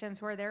organizations,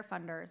 who are their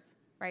funders,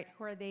 right?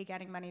 Who are they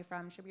getting money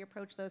from? Should we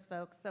approach those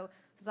folks? So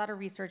there's a lot of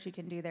research you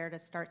can do there to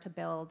start to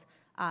build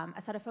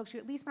a set of folks you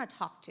at least want to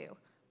talk to,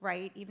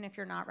 right? Even if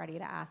you're not ready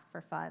to ask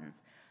for funds.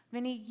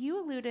 Vinny, you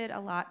alluded a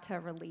lot to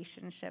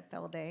relationship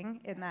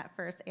building in that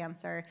first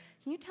answer.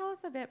 Can you tell us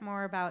a bit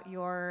more about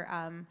your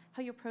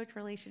how you approach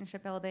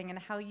relationship building and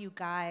how you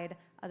guide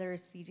other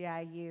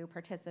CGIU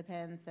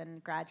participants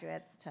and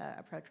graduates to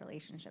approach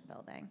relationship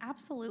building?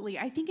 Absolutely.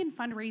 I think in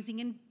fundraising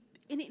and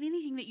in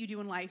anything that you do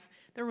in life,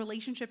 the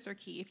relationships are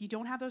key. If you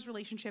don't have those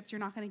relationships, you're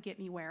not going to get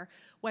anywhere,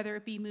 whether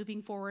it be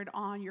moving forward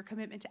on your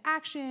commitment to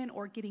action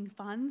or getting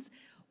funds.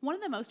 One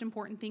of the most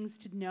important things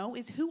to know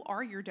is, who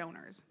are your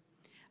donors?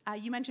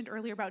 You mentioned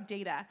earlier about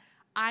data.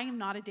 I am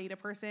not a data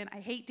person. I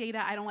hate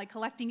data. I don't like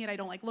collecting it. I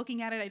don't like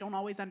looking at it. I don't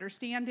always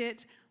understand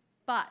it.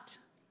 But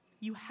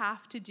you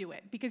have to do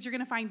it, because you're going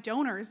to find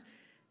donors,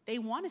 they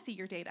want to see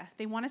your data.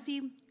 They want to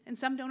see, and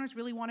some donors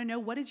really want to know,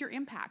 what is your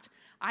impact?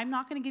 I'm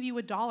not going to give you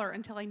 $1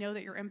 until I know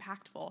that you're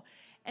impactful.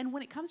 And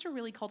when it comes to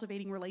really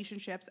cultivating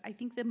relationships, I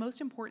think the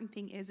most important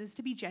thing is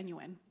to be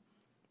genuine,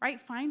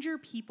 right? Find your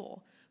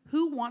people.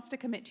 Who wants to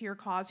commit to your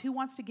cause? Who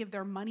wants to give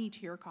their money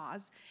to your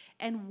cause?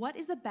 And what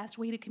is the best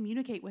way to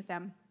communicate with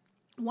them?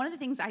 One of the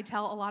things I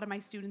tell a lot of my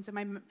students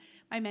and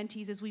my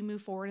mentees as we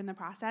move forward in the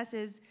process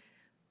is,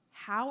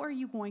 how are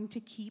you going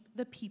to keep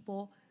the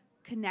people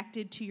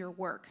connected to your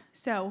work?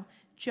 So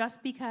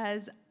just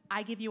because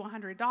I give you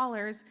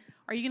 $100,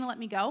 are you going to let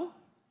me go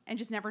and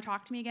just never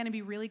talk to me again and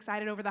be really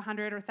excited over the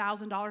 $100 or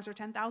 $1,000 or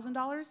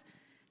 $10,000?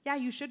 Yeah,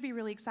 you should be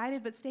really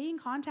excited, but stay in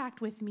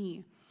contact with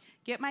me.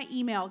 Get my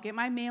email, get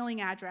my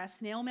mailing address,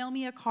 snail mail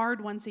me a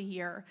card once a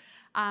year.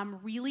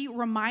 Really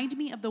remind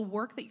me of the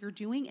work that you're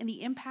doing and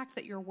the impact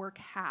that your work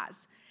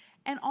has.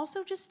 And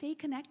also just stay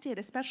connected,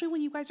 especially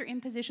when you guys are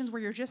in positions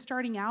where you're just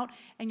starting out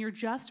and you're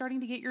just starting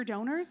to get your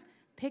donors.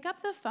 Pick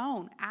up the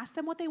phone, ask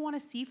them what they want to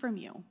see from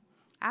you.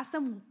 Ask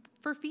them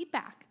for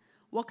feedback.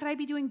 What could I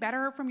be doing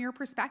better from your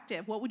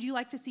perspective? What would you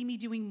like to see me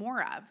doing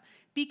more of?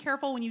 Be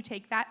careful when you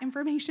take that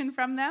information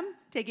from them.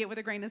 Take it with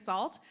a grain of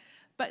salt.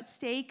 But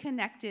stay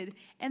connected.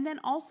 And then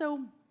also,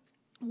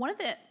 one of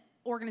the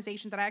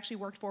organizations that I actually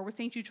worked for was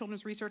St. Jude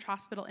Children's Research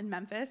Hospital in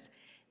Memphis.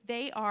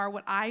 They are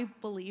what I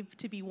believe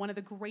to be one of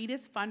the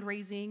greatest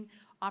fundraising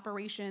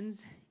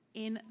operations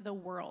in the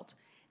world.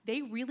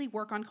 They really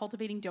work on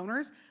cultivating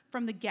donors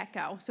from the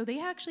get-go. So they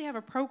actually have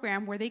a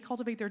program where they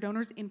cultivate their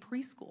donors in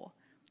preschool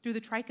through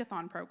the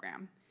Trichathon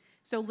program.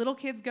 So little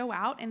kids go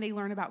out and they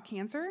learn about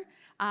cancer,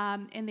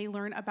 and they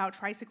learn about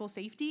tricycle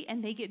safety,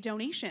 and they get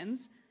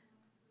donations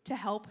to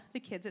help the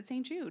kids at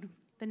St. Jude.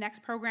 The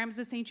next program is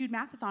the St. Jude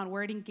Mathathon,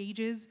 where it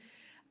engages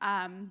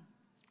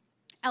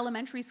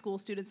elementary school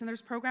students, and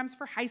there's programs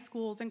for high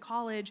schools and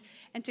college,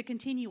 and to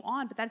continue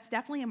on. But that's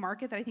definitely a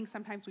market that I think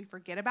sometimes we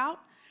forget about.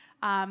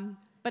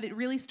 But it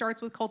really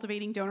starts with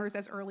cultivating donors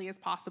as early as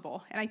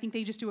possible. And I think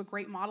they just do a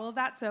great model of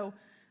that. So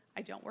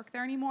I don't work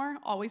there anymore.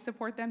 Always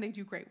support them. They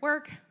do great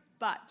work.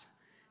 But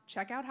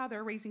check out how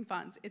they're raising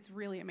funds. It's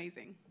really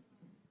amazing.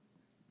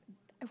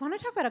 I want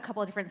to talk about a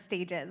couple of different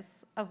stages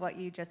of what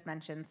you just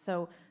mentioned.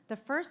 So the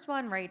first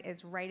one, right,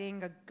 is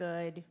writing a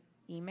good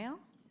email,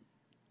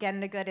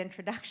 getting a good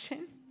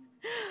introduction.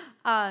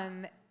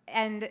 And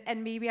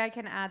maybe I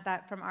can add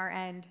that from our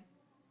end: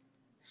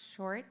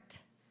 short,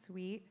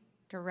 sweet,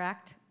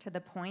 direct, to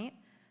the point.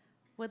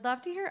 Would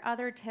love to hear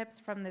other tips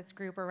from this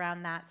group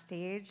around that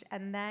stage.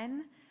 And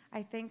then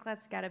I think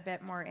let's get a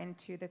bit more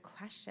into the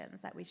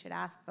questions that we should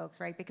ask folks,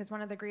 right? Because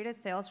one of the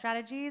greatest sales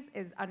strategies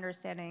is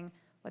understanding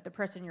what the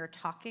person you're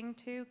talking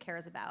to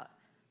cares about,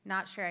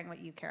 not sharing what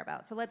you care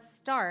about. So let's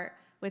start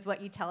with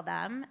what you tell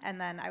them, and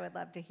then I would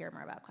love to hear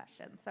more about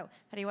questions. So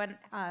if anyone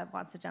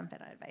wants to jump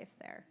in on advice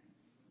there.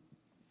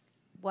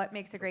 what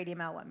makes a great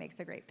email, what makes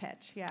a great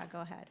pitch. Yeah,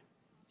 go ahead.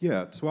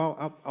 Yeah, so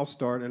I'll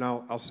start, and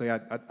I'll say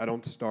I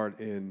don't start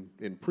in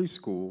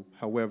preschool.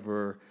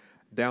 However,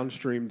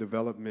 downstream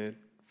development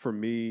for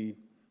me,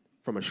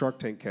 from a Shark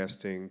Tank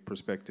casting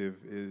perspective,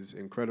 is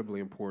incredibly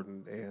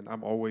important, and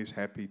I'm always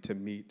happy to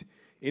meet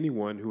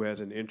anyone who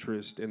has an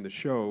interest in the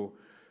show.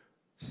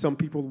 Some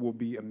people will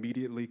be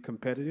immediately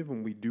competitive,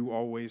 and we do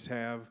always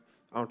have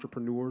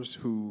entrepreneurs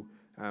who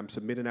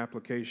submit an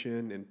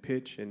application and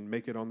pitch and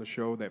make it on the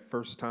show that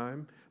first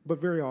time. But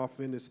very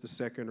often it's the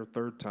second or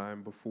third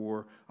time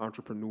before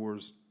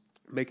entrepreneurs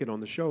make it on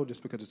the show,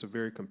 just because it's a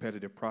very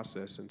competitive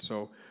process. And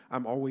so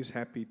I'm always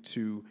happy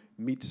to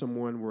meet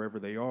someone wherever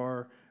they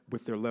are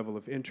with their level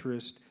of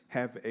interest,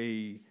 have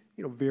a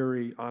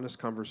very honest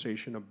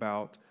conversation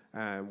about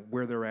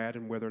where they're at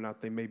and whether or not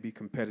they may be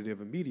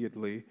competitive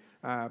immediately,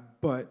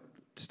 but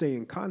stay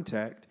in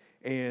contact.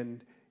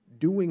 And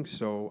doing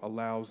so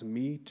allows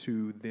me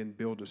to then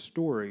build a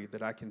story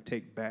that I can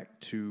take back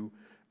to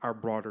our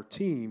broader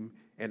team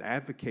and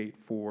advocate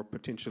for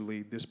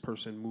potentially this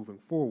person moving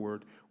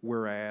forward,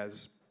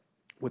 whereas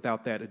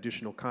without that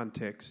additional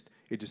context,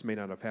 it just may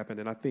not have happened.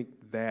 And I think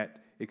that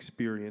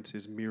experience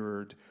is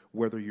mirrored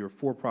whether you're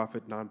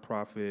for-profit,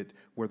 nonprofit,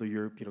 whether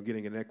you're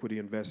getting an equity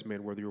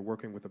investment, whether you're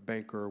working with a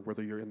banker,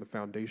 whether you're in the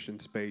foundation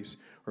space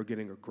or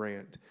getting a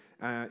grant.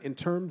 In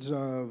terms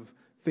of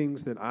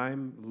things that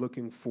I'm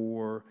looking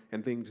for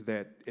and things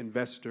that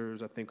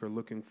investors, I think, are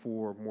looking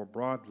for more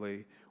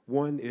broadly,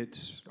 one,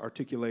 it's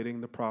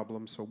articulating the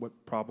problem. So what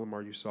problem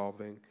are you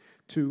solving?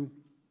 Two,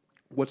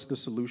 what's the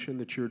solution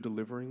that you're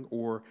delivering,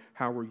 or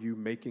how are you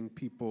making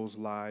people's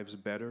lives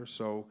better?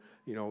 So,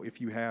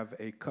 if you have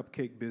a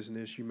cupcake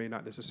business, you may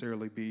not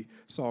necessarily be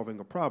solving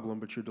a problem,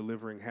 but you're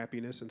delivering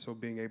happiness. And so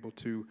being able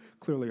to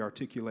clearly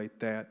articulate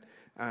that.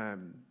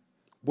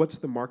 What's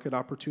the market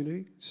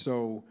opportunity?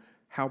 So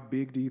how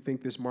big do you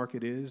think this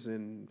market is,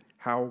 and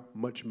how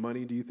much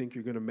money do you think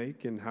you're going to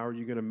make, and how are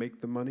you going to make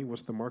the money?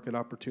 What's the market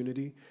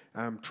opportunity?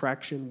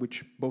 Traction,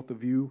 which both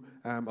of you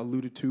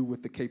alluded to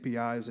with the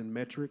KPIs and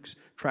metrics.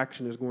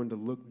 Traction is going to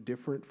look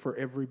different for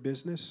every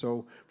business.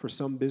 So for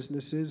some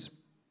businesses,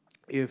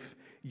 if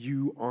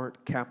you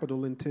aren't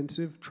capital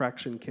intensive,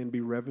 traction can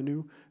be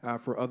revenue.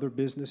 For other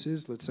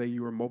businesses, let's say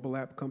you're a mobile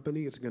app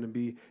company, it's going to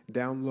be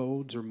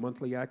downloads or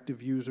monthly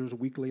active users,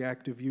 weekly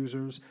active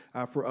users.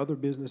 For other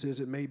businesses,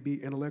 it may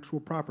be intellectual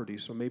property.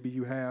 So maybe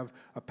you have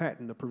a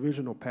patent, a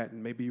provisional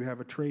patent, maybe you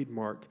have a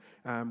trademark,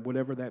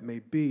 whatever that may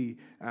be.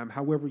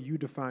 However you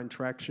define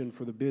traction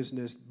for the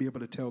business, be able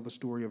to tell the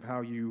story of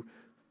how you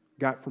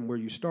got from where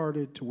you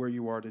started to where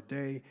you are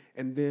today.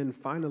 And then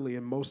finally,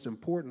 and most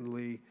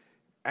importantly,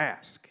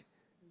 ask.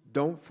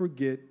 Don't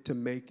forget to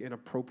make an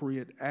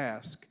appropriate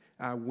ask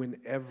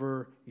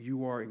whenever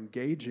you are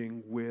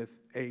engaging with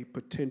a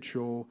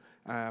potential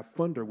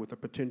funder, with a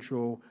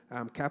potential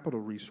capital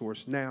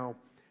resource. Now,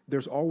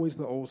 there's always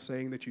the old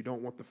saying that you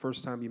don't want the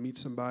first time you meet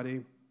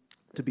somebody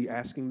to be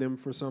asking them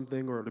for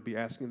something or to be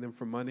asking them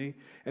for money.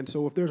 And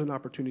so if there's an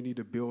opportunity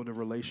to build a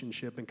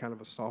relationship in kind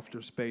of a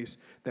softer space,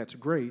 that's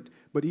great.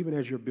 But even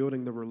as you're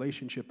building the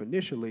relationship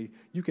initially,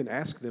 you can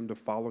ask them to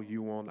follow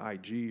you on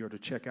IG, or to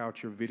check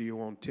out your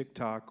video on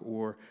TikTok,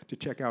 or to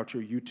check out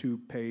your YouTube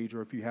page,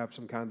 or if you have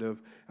some kind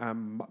of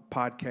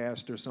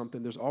podcast or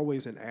something. There's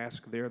always an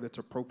ask there that's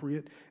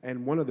appropriate.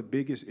 And one of the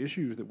biggest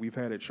issues that we've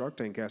had at Shark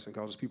Tank casting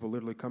calls is people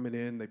literally coming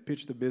in, they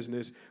pitch the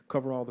business,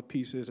 cover all the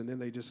pieces, and then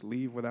they just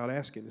leave without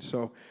asking.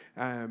 So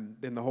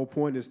then the whole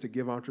point is to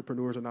give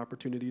entrepreneurs an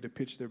opportunity to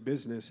pitch their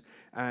business.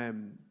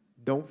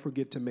 Don't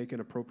forget to make an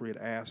appropriate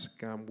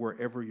ask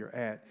wherever you're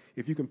at.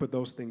 If you can put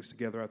those things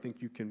together, I think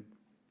you can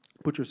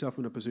put yourself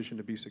in a position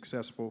to be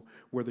successful,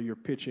 whether you're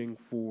pitching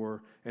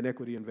for an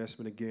equity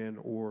investment again,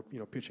 or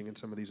pitching in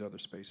some of these other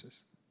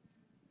spaces.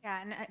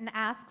 Yeah, and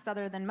asks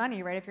other than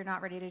money, right? If you're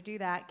not ready to do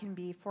that, can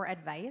be for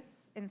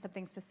advice in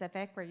something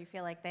specific where you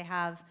feel like they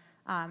have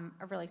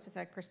a really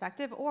specific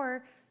perspective,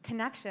 or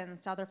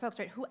connections to other folks,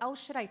 right? Who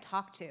else should I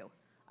talk to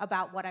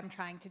about what I'm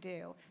trying to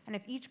do? And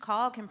if each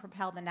call can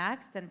propel the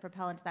next and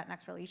propel into that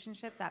next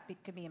relationship, that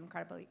can be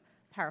incredibly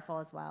powerful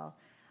as well.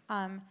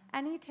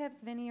 Any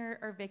tips, Vinny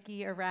or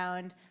Vicky,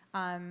 around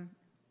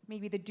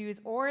maybe the do's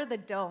or the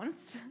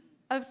don'ts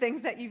of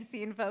things that you've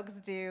seen folks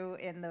do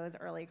in those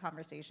early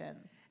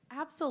conversations?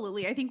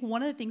 Absolutely. I think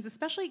one of the things,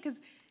 especially because,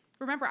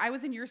 remember, I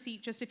was in your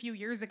seat just a few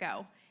years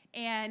ago,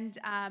 and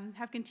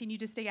have continued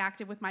to stay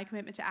active with my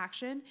commitment to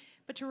action.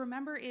 But to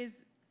remember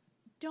is,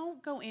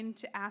 don't go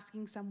into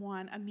asking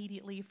someone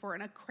immediately for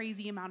a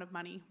crazy amount of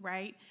money,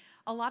 right?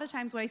 A lot of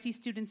times what I see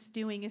students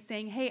doing is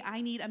saying, hey,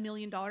 I need $1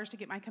 million to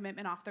get my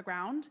commitment off the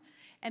ground.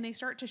 And they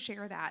start to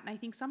share that. And I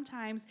think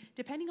sometimes,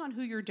 depending on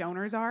who your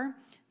donors are,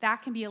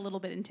 that can be a little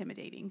bit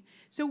intimidating.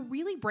 So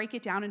really break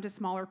it down into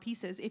smaller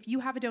pieces. If you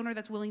have a donor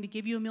that's willing to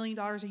give you $1 million,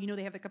 or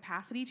they have the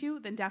capacity to,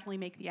 then definitely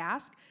make the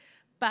ask.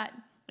 But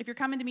if you're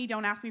coming to me,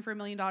 don't ask me for $1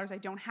 million. I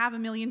don't have $1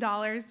 million.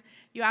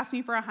 You ask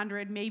me for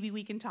 100, maybe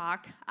we can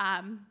talk.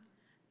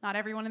 Not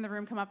everyone in the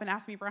room come up and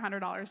ask me for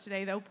 $100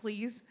 today, though,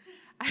 please.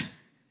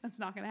 That's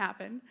not going to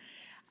happen.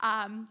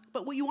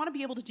 But what you want to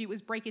be able to do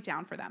is break it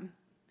down for them.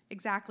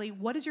 Exactly.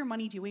 What is your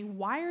money doing?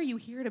 Why are you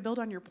here to build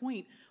on your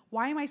point?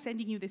 Why am I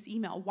sending you this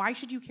email? Why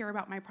should you care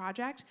about my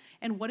project?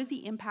 And what is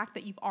the impact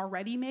that you've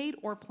already made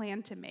or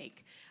plan to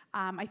make?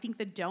 I think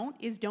the don't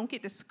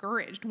get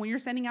discouraged. When you're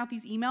sending out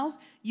these emails,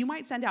 you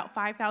might send out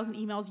 5,000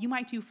 emails, you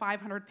might do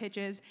 500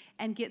 pitches,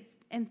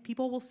 and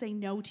people will say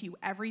no to you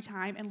every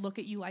time and look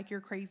at you like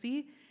you're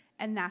crazy,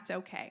 and that's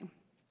okay.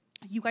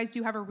 You guys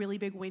do have a really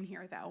big win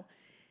here, though.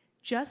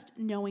 Just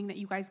knowing that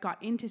you guys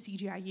got into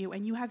CGIU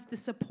and you have the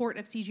support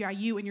of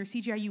CGIU and your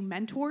CGIU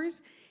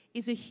mentors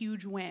is a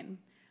huge win.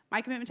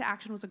 My commitment to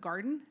action was a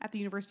garden at the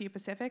University of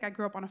Pacific. I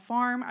grew up on a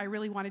farm. I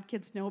really wanted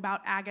kids to know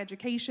about ag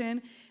education.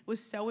 It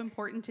was so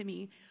important to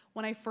me.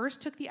 When I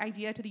first took the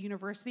idea to the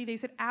university, they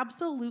said,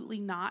 absolutely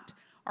not.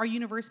 Our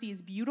university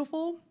is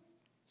beautiful.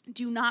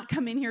 Do not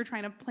come in here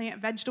trying to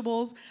plant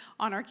vegetables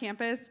on our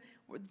campus.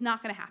 It's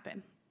not going to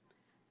happen.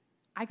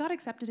 I got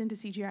accepted into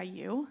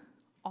CGIU.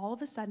 All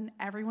of a sudden,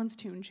 everyone's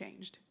tune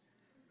changed.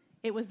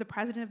 It was the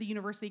president of the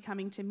university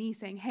coming to me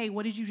saying, hey,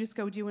 what did you just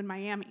go do in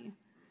Miami?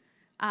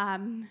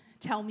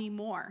 Tell me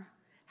more.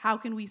 How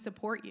can we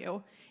support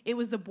you? It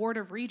was the Board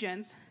of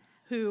Regents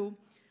who,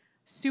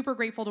 super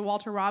grateful to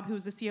Walter Robb, who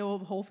was the CEO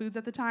of Whole Foods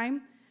at the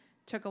time,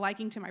 took a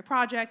liking to my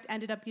project,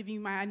 ended up giving me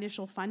my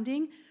initial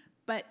funding.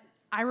 But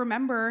I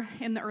remember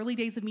in the early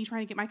days of me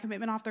trying to get my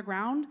commitment off the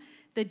ground,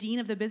 the dean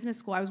of the business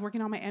school, I was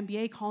working on my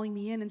MBA, calling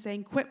me in and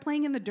saying, quit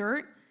playing in the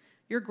dirt.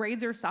 Your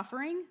grades are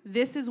suffering.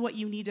 This is what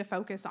you need to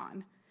focus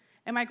on.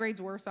 And my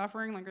grades were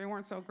suffering, like they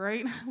weren't so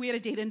great. We had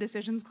a data and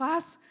decisions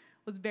class.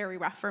 It was very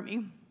rough for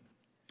me.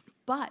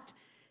 But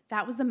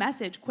that was the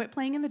message. Quit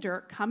playing in the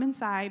dirt, come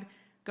inside,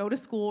 go to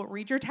school,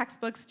 read your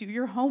textbooks, do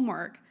your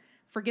homework,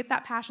 forget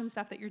that passion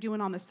stuff that you're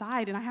doing on the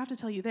side. And I have to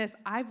tell you this,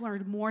 I've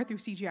learned more through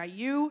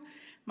CGIU,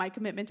 my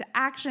commitment to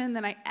action,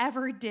 than I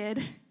ever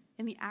did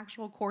in the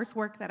actual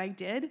coursework that I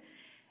did.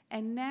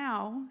 And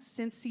now,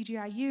 since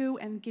CGIU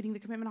and getting the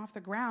commitment off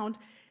the ground,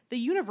 the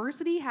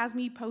university has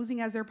me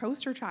posing as their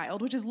poster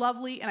child, which is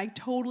lovely, and I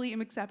totally am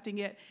accepting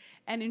it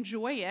and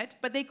enjoy it.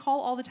 But they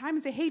call all the time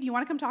and say, hey, do you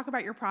want to come talk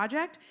about your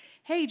project?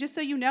 Hey, just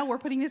so you know, we're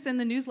putting this in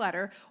the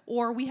newsletter,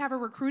 or we have a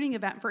recruiting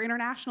event for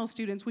international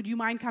students. Would you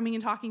mind coming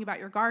and talking about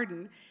your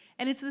garden?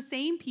 And it's the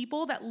same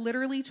people that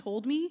literally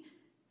told me,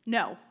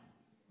 no,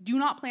 do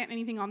not plant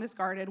anything on this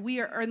garden.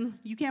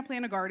 You can't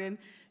plant a garden.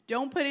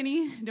 Don't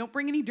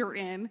bring any dirt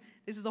in.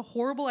 This is a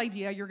horrible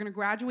idea. You're going to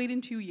graduate in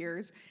 2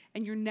 years,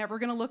 and you're never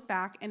going to look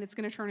back, and it's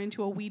going to turn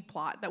into a weed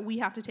plot that we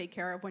have to take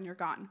care of when you're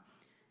gone.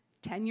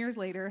 10 years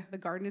later, the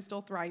garden is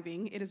still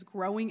thriving. It is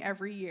growing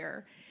every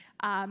year.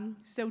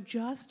 So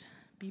just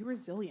be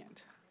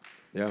resilient.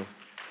 Yeah.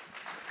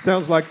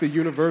 Sounds like the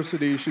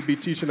university should be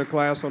teaching a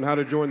class on how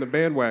to join the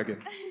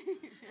bandwagon.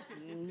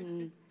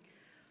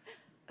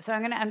 So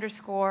I'm going to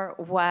underscore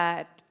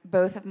what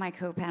both of my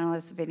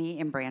co-panelists, Vinny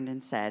and Brandon,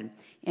 said,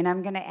 and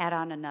I'm going to add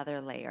on another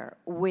layer,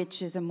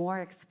 which is a more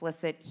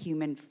explicit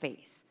human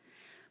face.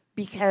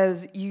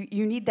 Because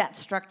you need that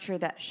structure,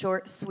 that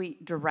short,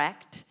 sweet,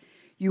 direct.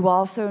 You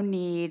also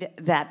need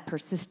that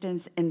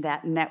persistence and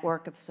that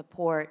network of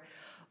support,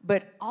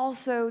 but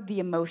also the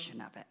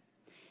emotion of it.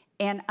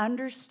 And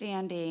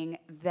understanding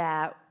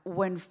that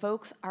when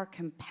folks are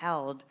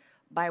compelled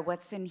by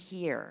what's in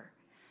here,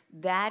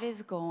 that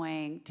is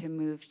going to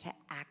move to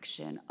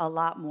action a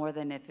lot more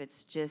than if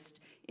it's just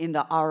in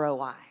the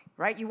ROI,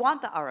 right? You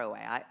want the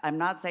ROI. I'm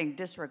not saying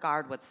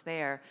disregard what's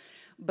there,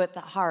 but the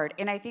heart.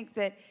 And I think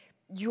that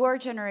your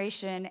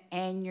generation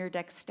and your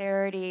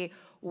dexterity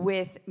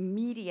with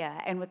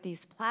media and with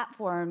these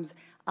platforms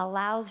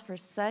allows for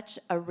such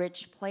a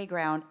rich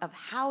playground of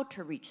how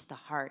to reach the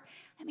heart.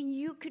 I mean,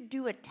 you could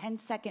do a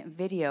 10-second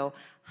video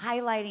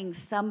highlighting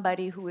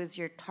somebody who is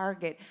your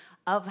target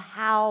of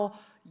how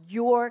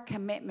your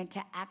commitment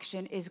to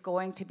action is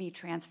going to be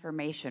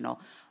transformational.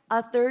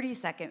 A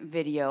 30-second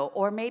video,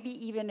 or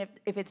maybe even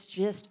if it's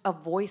just a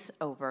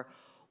voiceover,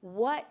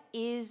 what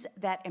is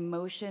that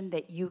emotion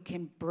that you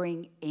can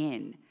bring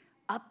in?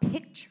 A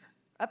picture.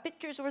 A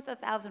picture's worth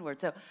 1,000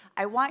 words. So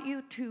I want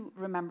you to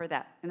remember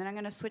that. And then I'm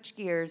going to switch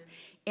gears,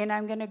 and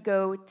I'm going to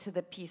go to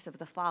the piece of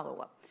the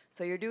follow-up.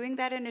 So you're doing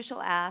that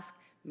initial ask.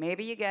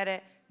 Maybe you get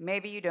it.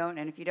 Maybe you don't.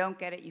 And if you don't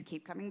get it, you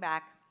keep coming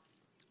back.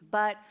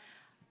 But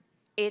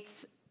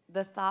it's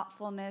the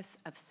thoughtfulness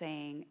of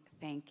saying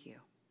thank you.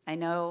 I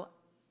know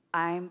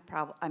I'm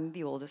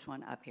the oldest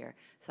one up here,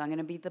 so I'm going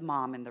to be the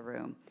mom in the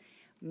room.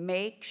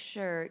 Make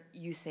sure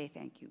you say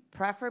thank you.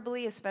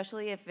 Preferably,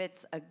 especially if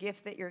it's a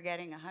gift that you're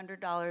getting,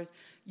 $100,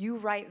 you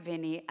write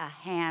Vinny a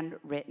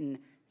handwritten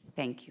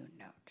thank you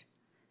note.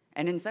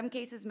 And in some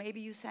cases, maybe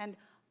you send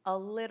a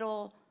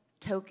little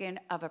token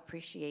of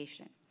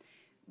appreciation.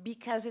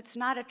 Because it's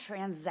not a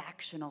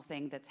transactional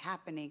thing that's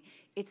happening.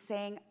 It's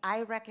saying,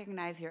 I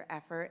recognize your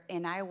effort,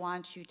 and I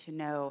want you to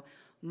know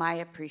my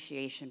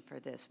appreciation for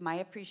this, my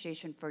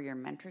appreciation for your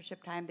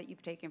mentorship time that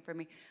you've taken from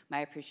me, my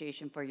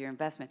appreciation for your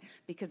investment,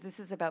 because this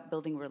is about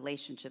building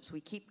relationships.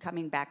 We keep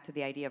coming back to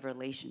the idea of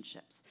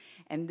relationships,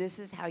 and this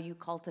is how you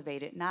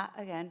cultivate it, not,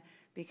 again,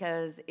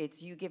 because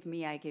it's you give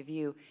me, I give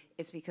you.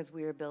 It's because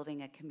we are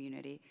building a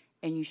community,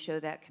 and you show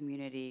that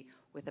community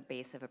with a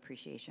base of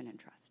appreciation and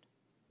trust.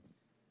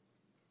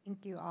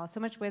 Thank you all.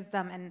 So much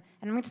wisdom. And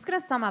I'm just going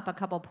to sum up a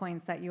couple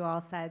points that you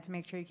all said to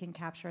make sure you can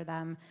capture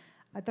them.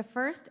 The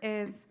first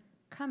is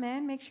come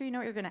in, make sure you know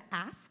what you're going to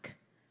ask,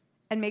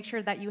 and make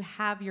sure that you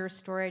have your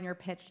story and your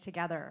pitch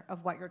together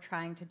of what you're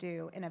trying to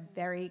do in a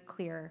very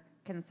clear,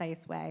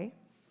 concise way.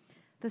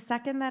 The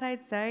second that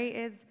I'd say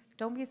is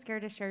don't be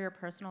scared to share your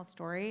personal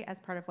story as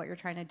part of what you're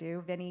trying to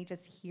do. Vinny,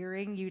 just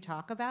hearing you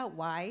talk about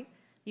why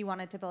you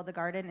wanted to build a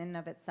garden in and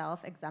of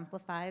itself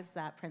exemplifies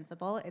that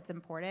principle. It's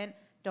important.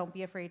 Don't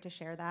be afraid to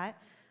share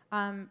that.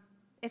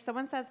 If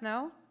someone says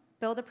no,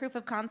 build a proof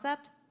of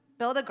concept,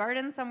 build a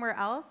garden somewhere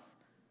else,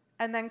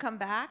 and then come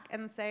back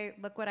and say,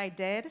 look what I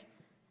did,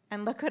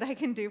 and look what I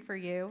can do for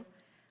you.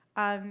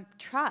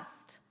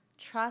 Trust.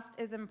 Trust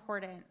is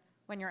important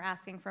when you're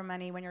asking for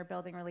money, when you're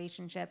building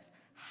relationships.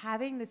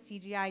 Having the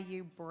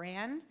CGIU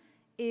brand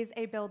is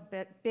a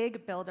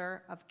big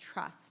builder of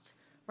trust,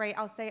 right?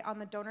 I'll say on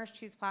the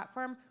DonorsChoose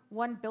platform,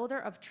 one builder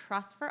of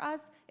trust for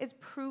us is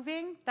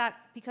proving that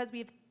because we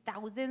have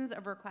thousands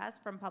of requests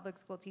from public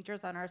school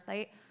teachers on our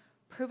site,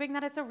 proving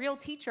that it's a real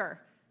teacher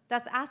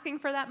that's asking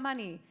for that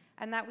money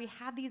and that we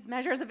have these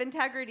measures of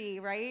integrity,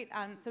 right?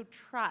 So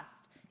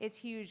trust is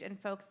huge, and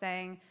folks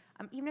saying,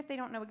 even if they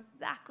don't know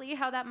exactly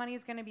how that money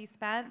is going to be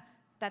spent,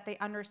 that they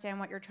understand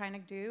what you're trying to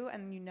do,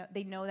 and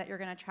they know that you're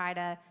going to try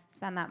to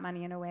spend that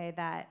money in a way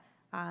that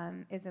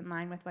is in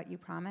line with what you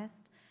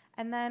promised.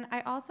 And then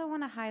I also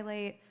want to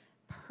highlight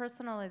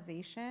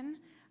personalization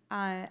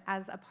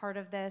as a part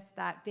of this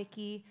that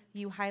Vicki,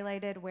 you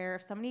highlighted, where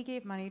if somebody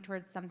gave money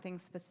towards something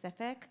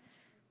specific,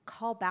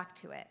 call back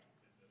to it,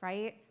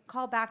 right?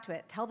 Call back to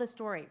it. Tell the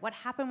story. What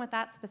happened with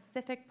that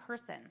specific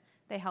person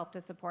they helped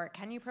to support?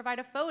 Can you provide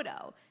a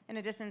photo in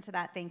addition to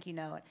that thank you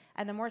note?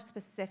 And the more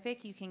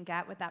specific you can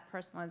get with that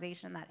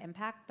personalization and that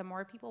impact, the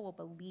more people will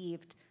believe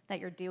that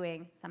you're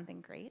doing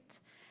something great.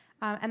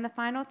 And the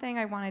final thing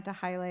I wanted to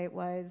highlight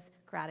was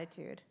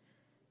gratitude.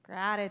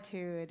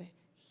 Gratitude,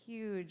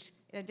 huge.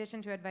 In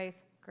addition to advice,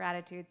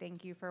 gratitude.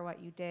 Thank you for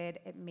what you did.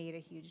 It made a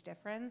huge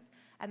difference.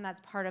 And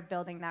that's part of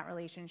building that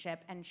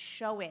relationship and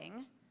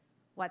showing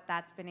what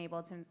that's been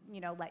able to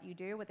let you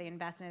do, what the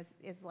investment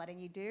is letting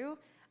you do,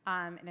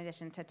 in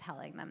addition to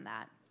telling them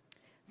that.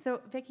 So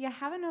Vicki, I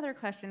have another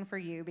question for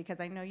you because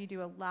I know you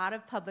do a lot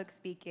of public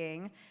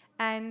speaking,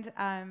 and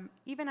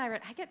even I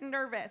get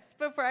nervous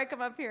before I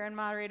come up here and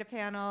moderate a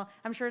panel.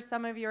 I'm sure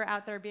some of you are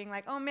out there being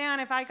like, oh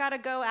man, if I gotta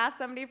go ask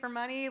somebody for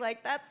money,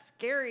 like that's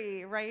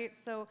scary, right?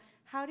 So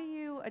how do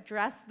you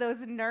address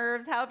those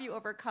nerves? How have you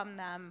overcome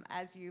them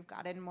as you've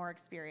gotten more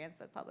experience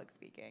with public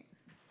speaking?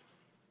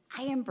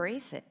 I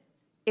embrace it.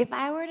 If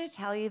I were to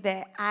tell you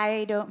that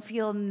I don't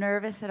feel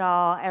nervous at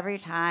all every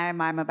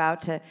time I'm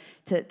about to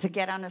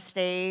get on a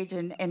stage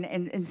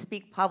and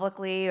speak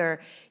publicly,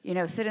 or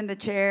sit in the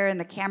chair and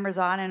the camera's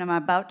on and I'm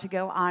about to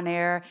go on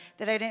air,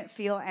 that I didn't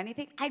feel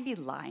anything, I'd be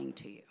lying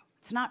to you.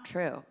 It's not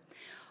true.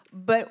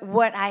 But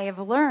what I have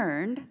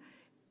learned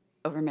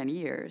over many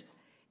years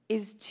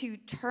is to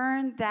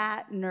turn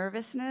that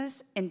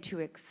nervousness into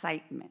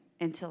excitement,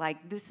 into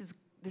like, this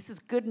is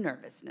good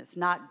nervousness,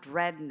 not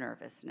dread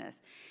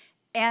nervousness.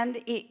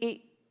 And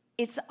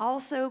it's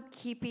also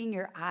keeping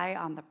your eye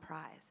on the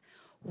prize.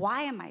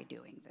 Why am I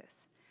doing this?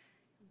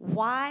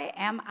 Why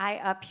am I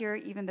up here,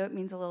 even though it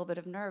means a little bit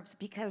of nerves?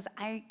 Because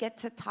I get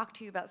to talk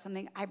to you about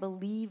something I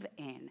believe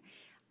in.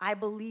 I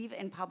believe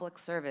in public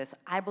service.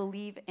 I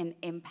believe in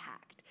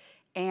impact.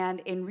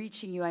 And in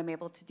reaching you, I'm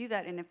able to do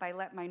that. And if I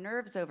let my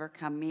nerves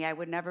overcome me, I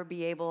would never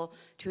be able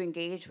to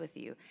engage with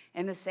you.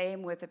 And the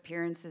same with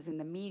appearances in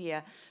the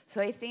media.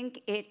 So I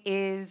think it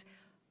is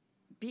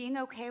being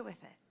okay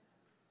with it.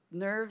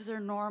 Nerves are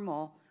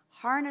normal,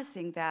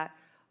 harnessing that,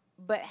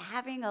 but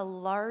having a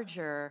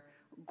larger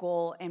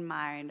goal in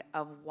mind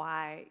of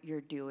why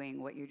you're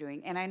doing what you're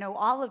doing. And I know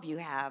all of you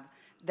have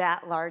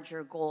that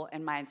larger goal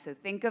in mind. So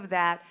think of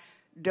that.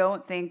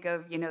 Don't think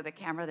of, the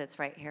camera that's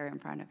right here in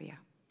front of you.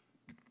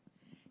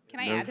 Can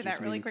I add to that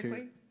really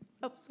quickly?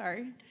 Oh,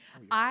 sorry.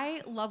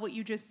 I love what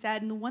you just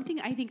said. And the one thing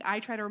I think I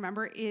try to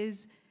remember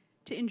is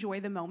to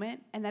enjoy the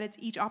moment, and that it's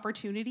each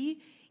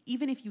opportunity.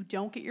 Even if you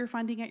don't get your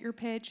funding at your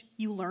pitch,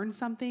 you learn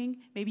something.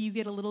 Maybe you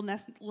get a little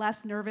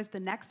less nervous the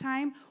next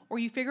time, or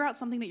you figure out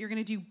something that you're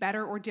going to do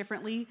better or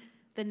differently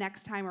the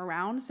next time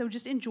around. So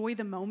just enjoy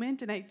the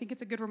moment. And I think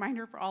it's a good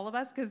reminder for all of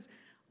us, because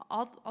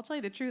I'll tell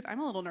you the truth,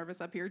 I'm a little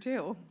nervous up here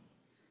too.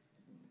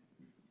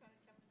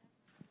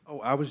 Oh,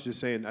 I was just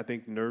saying, I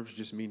think nerves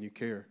just mean you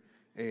care.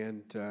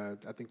 And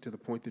I think to the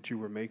point that you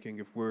were making,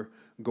 if we're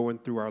going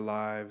through our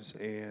lives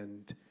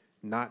and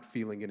not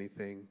feeling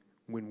anything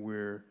when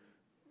we're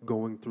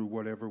going through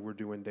whatever we're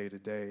doing day to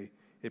day,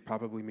 it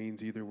probably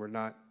means either we're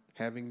not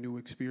having new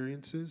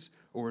experiences,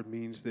 or it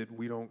means that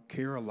we don't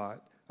care a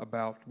lot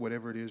about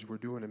whatever it is we're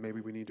doing, and maybe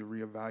we need to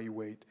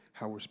reevaluate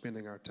how we're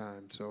spending our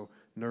time. So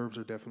nerves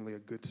are definitely a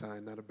good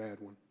sign, not a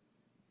bad one.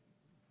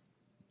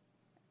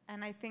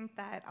 And I think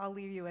that I'll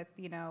leave you with,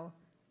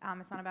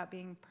 It's not about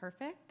being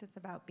perfect. It's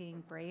about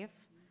being brave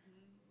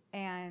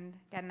and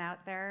getting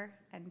out there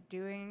and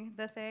doing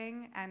the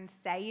thing and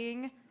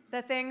saying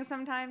the thing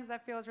sometimes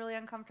that feels really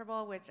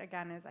uncomfortable, which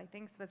again is, I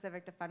think,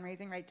 specific to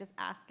fundraising, right? Just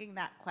asking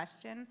that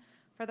question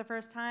for the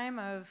first time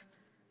of,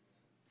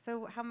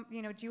 so how,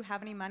 do you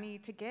have any money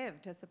to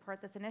give to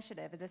support this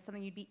initiative? Is this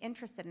something you'd be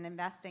interested in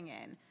investing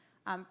in?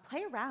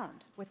 Play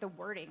around with the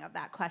wording of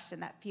that question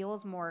that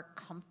feels more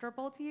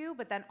comfortable to you,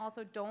 but then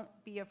also don't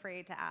be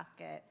afraid to ask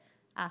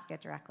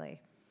it directly.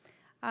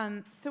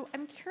 So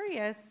I'm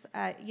curious,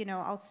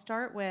 I'll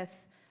start with,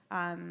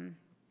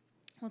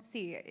 let's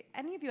see,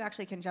 any of you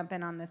actually can jump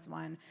in on this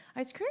one. I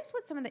was curious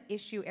what some of the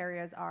issue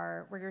areas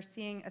are where you're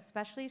seeing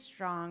especially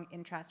strong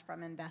interest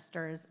from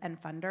investors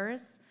and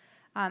funders.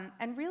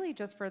 And really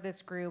just for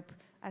this group,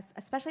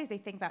 especially as they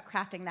think about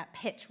crafting that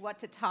pitch, what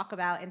to talk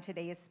about in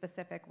today's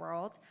specific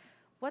world,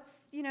 where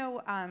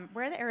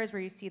are the areas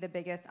where you see the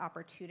biggest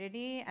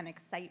opportunity and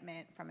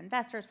excitement from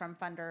investors, from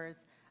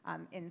funders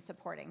in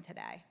supporting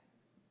today?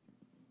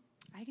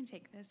 I can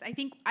take this. I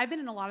think I've been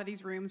in a lot of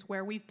these rooms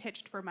where we've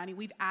pitched for money,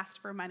 we've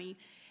asked for money,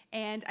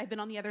 and I've been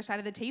on the other side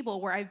of the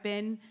table where I've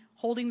been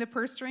holding the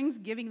purse strings,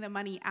 giving the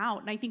money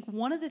out. And I think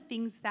one of the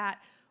things that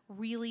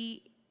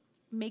really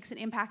makes an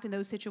impact in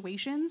those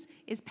situations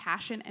is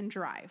passion and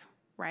drive,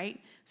 right?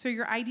 So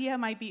your idea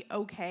might be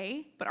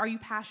okay, but are you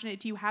passionate?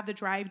 Do you have the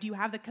drive? Do you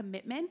have the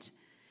commitment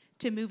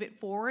to move it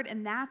forward?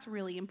 And that's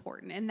really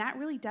important. And that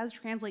really does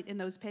translate in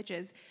those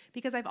pitches,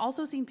 because I've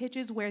also seen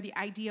pitches where the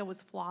idea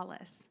was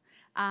flawless.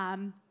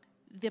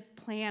 The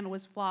plan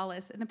was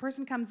flawless, and the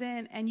person comes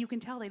in and you can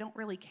tell they don't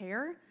really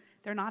care.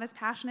 They're not as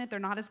passionate. They're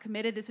not as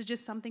committed. This is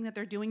just something that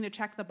they're doing to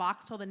check the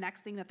box till the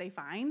next thing that they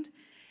find.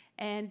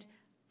 And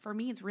for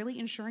me, it's really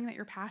ensuring that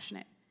you're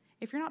passionate.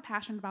 If you're not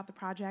passionate about the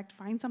project,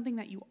 find something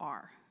that you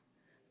are.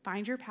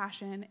 Find your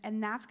passion,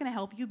 and that's going to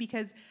help you,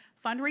 because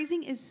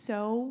fundraising is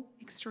so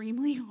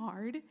extremely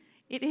hard.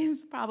 It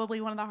is probably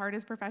one of the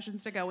hardest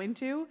professions to go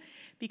into,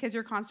 because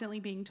you're constantly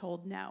being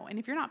told no. And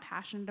if you're not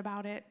passionate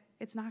about it,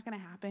 it's not going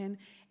to happen,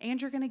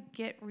 and you're going to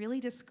get really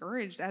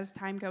discouraged as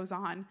time goes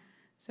on.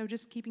 So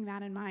just keeping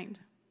that in mind.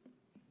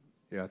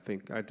 Yeah, I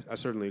think I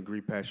certainly agree.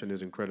 Passion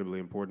is incredibly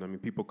important. I mean,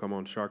 people come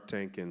on Shark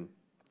Tank and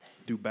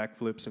do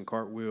backflips and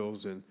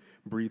cartwheels and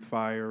breathe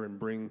fire and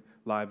bring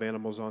live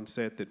animals on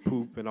set that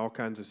poop and all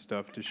kinds of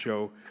stuff to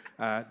show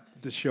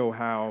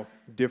how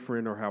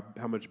different or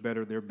how much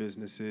better their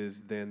business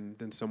is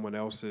than someone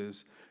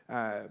else's.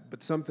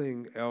 But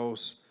something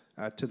else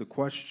to the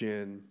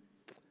question,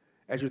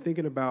 as you're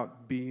thinking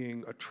about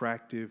being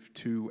attractive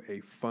to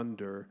a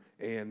funder,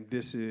 and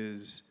this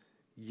is,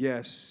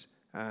 yes,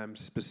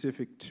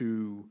 specific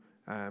to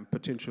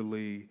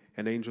potentially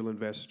an angel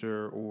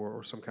investor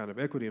or some kind of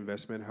equity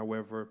investment,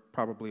 however,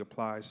 probably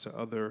applies to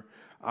other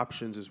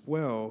options as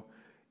well.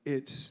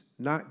 It's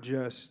not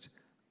just,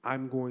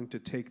 I'm going to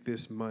take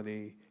this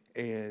money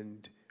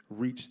and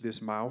reach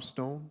this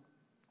milestone.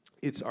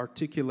 It's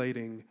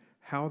articulating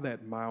how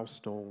that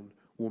milestone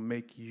will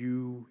make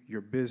you,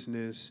 your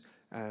business,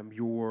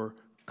 your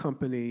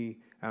company,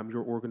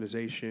 your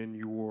organization,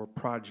 your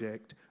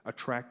project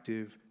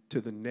attractive to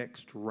the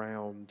next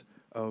round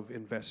of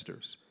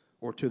investors,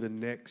 or to the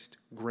next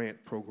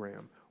grant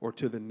program, or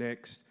to the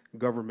next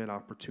government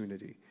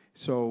opportunity.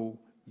 So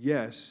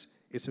yes,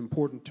 it's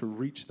important to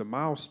reach the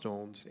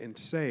milestones and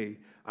say,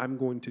 I'm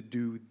going to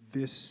do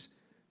this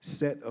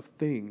set of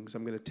things,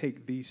 I'm going to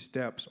take these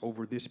steps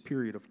over this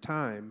period of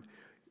time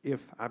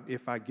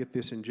if I get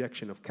this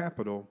injection of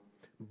capital.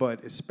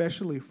 But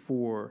especially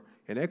for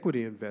an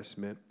equity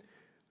investment,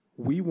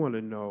 we want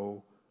to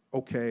know,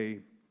 okay,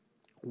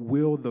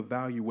 will the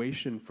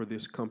valuation for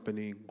this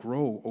company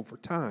grow over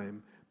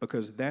time?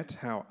 Because that's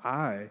how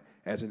I,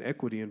 as an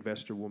equity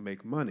investor, will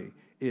make money.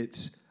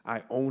 It's,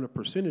 I own a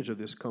percentage of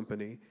this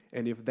company,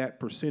 and if that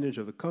percentage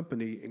of the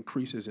company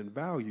increases in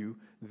value,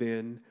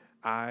 then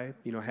I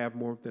have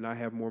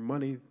more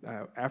money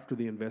after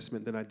the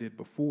investment than I did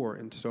before.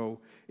 And so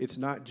it's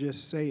not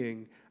just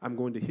saying I'm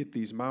going to hit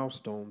these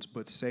milestones,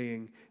 but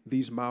saying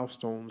these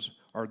milestones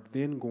are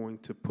then going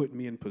to put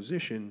me in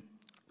position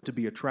to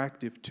be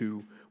attractive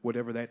to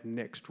whatever that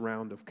next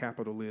round of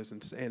capital is.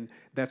 And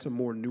that's a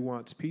more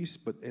nuanced piece,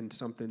 and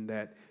something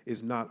that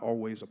is not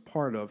always a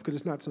part of, because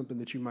it's not something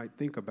that you might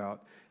think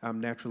about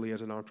naturally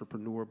as an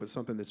entrepreneur, but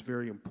something that's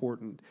very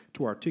important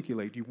to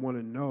articulate. You want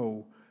to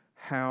know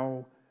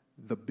how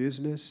the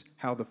business,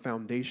 how the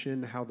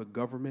foundation, how the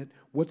government,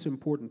 what's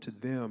important to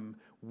them,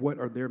 what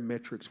are their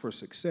metrics for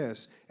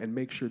success, and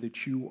make sure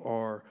that you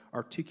are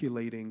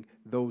articulating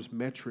those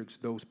metrics,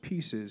 those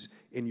pieces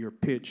in your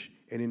pitch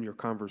and in your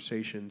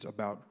conversations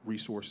about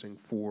resourcing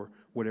for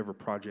whatever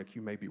project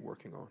you may be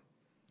working on.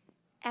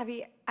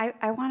 Abby,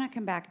 I want to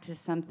come back to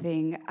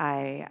something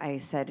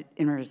I said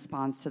in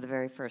response to the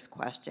very first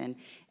question,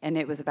 and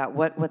it was about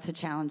what's the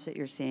challenge that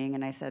you're seeing,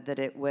 and I said that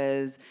it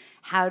was,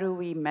 how do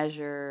we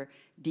measure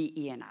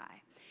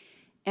DE&I?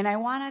 And I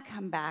want to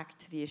come back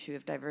to the issue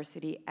of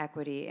diversity,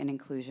 equity, and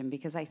inclusion,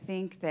 because I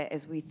think that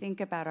as we think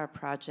about our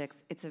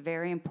projects, it's a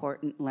very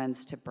important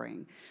lens to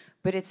bring.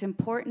 But it's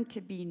important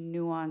to be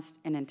nuanced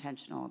and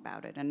intentional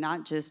about it, and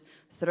not just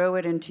throw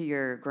it into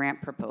your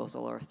grant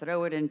proposal or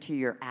throw it into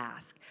your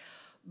ask,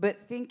 but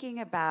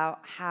thinking about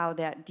how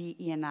that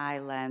DE&I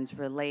lens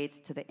relates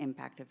to the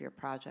impact of your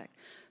project.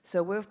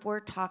 So if we're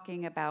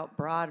talking about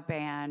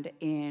broadband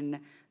in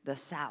the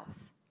South,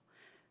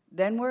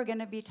 then we're going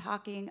to be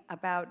talking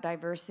about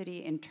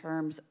diversity in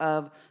terms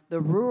of the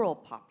rural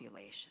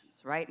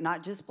populations, right?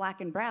 Not just black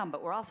and brown,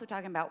 but we're also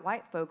talking about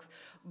white folks.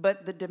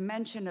 But the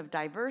dimension of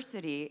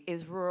diversity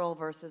is rural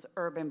versus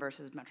urban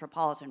versus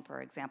metropolitan,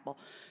 for example.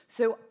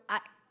 So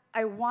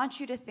I want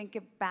you to think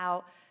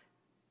about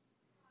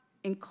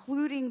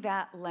including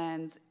that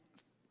lens,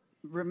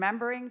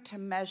 remembering to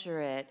measure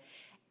it,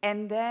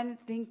 and then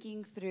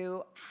thinking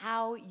through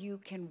how you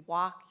can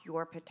walk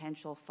your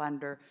potential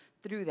funder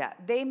through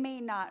that. They may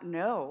not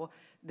know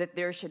that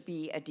there should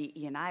be a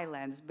DE&I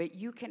lens, but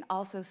you can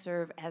also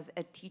serve as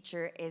a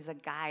teacher, as a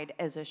guide,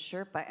 as a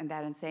Sherpa in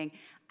that, and saying,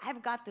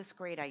 I've got this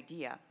great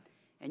idea,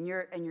 and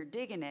you're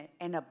digging it.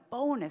 And a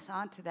bonus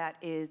onto that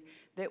is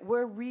that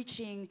we're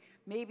reaching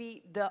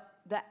maybe the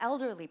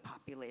elderly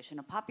population,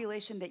 a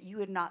population that you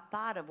had not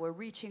thought of. We're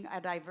reaching a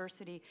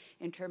diversity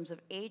in terms of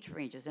age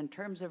ranges, in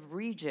terms of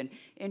region,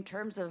 in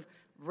terms of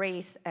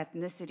race,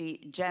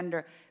 ethnicity,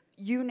 gender,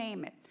 you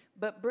name it.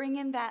 But bring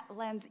in that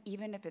lens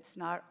even if it's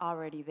not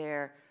already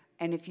there,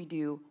 and if you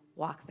do,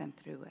 walk them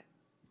through it.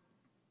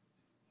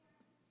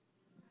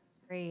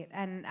 Great.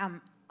 And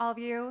all of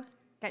you,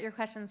 get your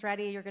questions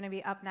ready. You're going to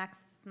be up next.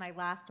 This is my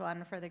last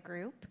one for the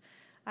group.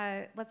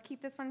 Let's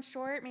keep this one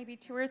short, maybe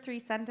 2 or 3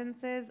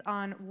 sentences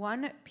on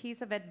one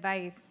piece of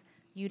advice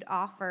you'd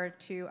offer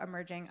to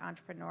emerging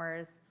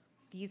entrepreneurs,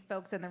 these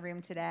folks in the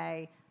room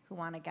today who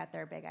want to get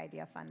their big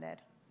idea funded.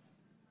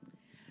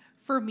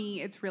 For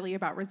me, it's really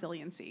about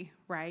resiliency,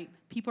 right?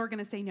 People are going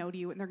to say no to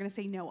you, and they're going to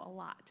say no a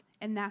lot,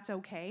 and that's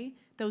okay.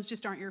 Those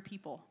just aren't your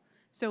people.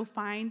 So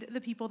find the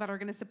people that are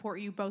going to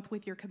support you both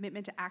with your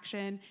commitment to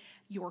action,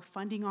 your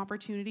funding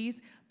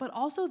opportunities, but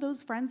also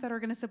those friends that are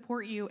going to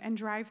support you and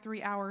drive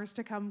 3 hours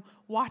to come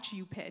watch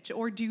you pitch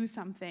or do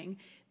something.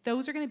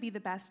 Those are going to be the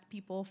best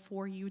people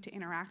for you to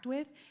interact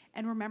with.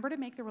 And remember to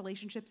make the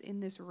relationships in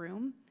this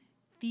room.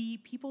 The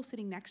people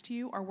sitting next to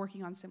you are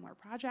working on similar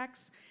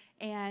projects,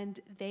 and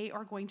they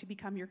are going to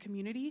become your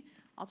community.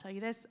 I'll tell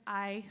you this,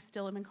 I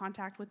still am in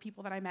contact with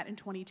people that I met in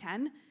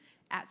 2010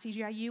 at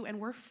CGIU, and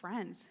we're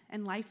friends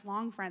and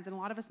lifelong friends, and a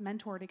lot of us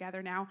mentor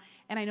together now.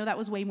 And I know that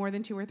was way more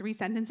than 2 or 3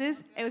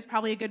 sentences. It was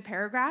probably a good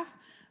paragraph,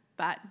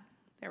 but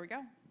there we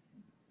go.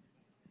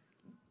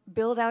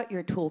 Build out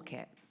your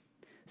toolkit.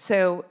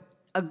 So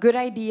a good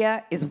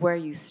idea is where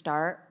you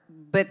start,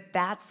 but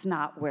that's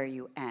not where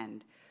you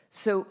end.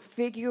 So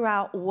figure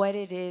out what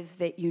it is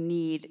that you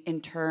need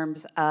in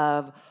terms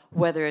of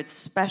whether it's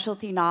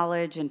specialty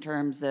knowledge, in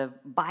terms of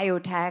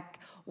biotech,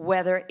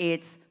 whether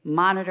it's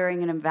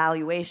monitoring and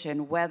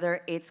evaluation,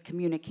 whether it's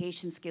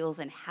communication skills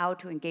and how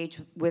to engage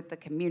with the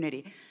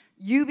community.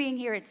 You being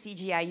here at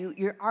CGIU,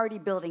 you're already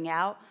building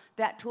out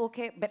that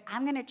toolkit, but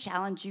I'm going to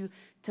challenge you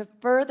to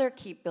further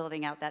keep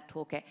building out that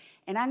toolkit.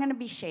 And I'm going to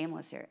be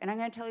shameless here. And I'm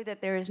going to tell you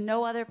that there is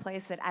no other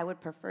place that I would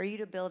prefer you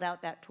to build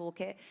out that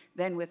toolkit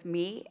than with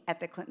me at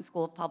the Clinton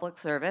School of Public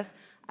Service.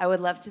 I would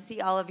love to see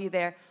all of you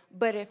there.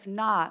 But if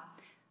not,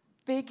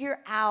 figure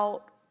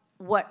out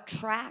what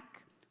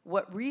track,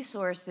 what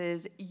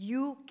resources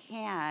you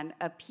can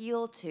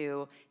appeal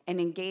to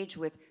and engage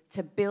with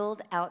to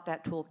build out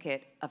that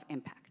toolkit of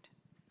impact.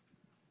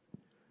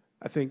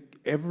 I think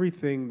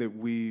everything that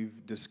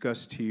we've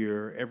discussed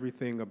here,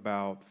 everything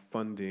about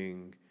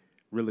funding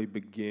really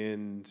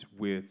begins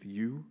with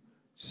you.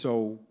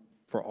 So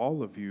for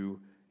all of you,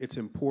 it's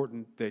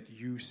important that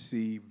you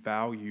see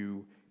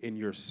value in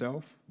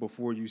yourself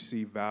before you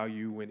see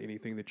value in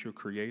anything that you're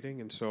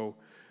creating. And so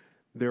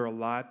there are a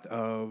lot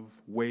of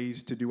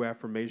ways to do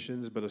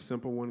affirmations, but a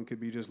simple one could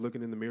be just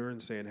looking in the mirror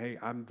and saying, hey,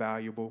 I'm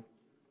valuable.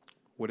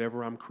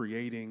 Whatever I'm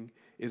creating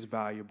is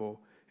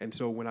valuable. And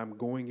so when I'm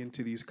going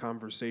into these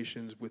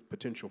conversations with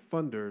potential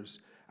funders,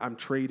 I'm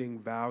trading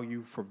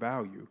value for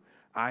value.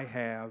 I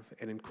have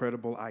an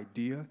incredible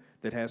idea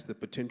that has the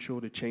potential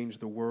to change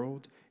the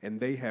world, and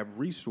they have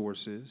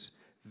resources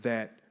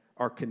that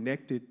are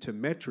connected to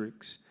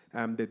metrics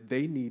that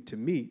they need to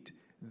meet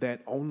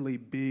that only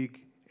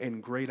big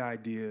and great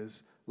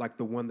ideas like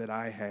the one that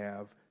I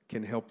have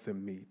can help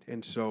them meet.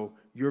 And so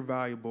you're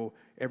valuable.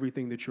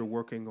 Everything that you're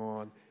working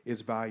on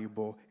is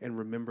valuable. And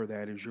remember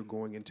that as you're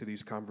going into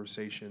these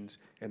conversations,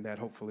 and that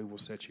hopefully will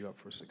set you up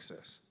for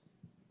success.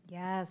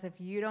 Yes, if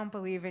you don't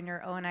believe in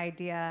your own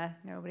idea,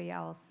 nobody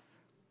else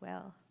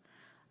will.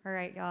 All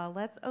right, y'all,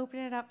 let's open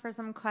it up for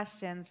some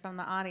questions from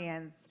the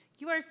audience.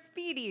 You are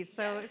speedy,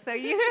 so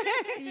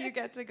you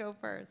get to go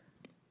first.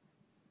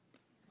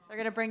 They're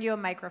going to bring you a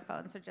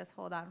microphone, so just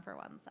hold on for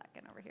 1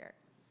 second over here.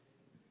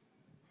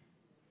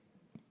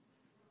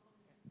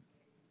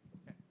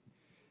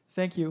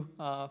 Thank you.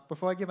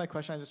 Before I give my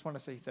question, I just want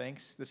to say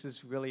thanks. This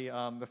is really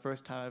the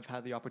first time I've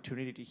had the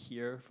opportunity to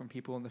hear from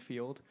people in the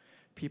field,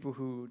 people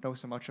who know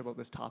so much about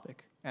this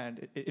topic.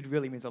 And it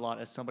really means a lot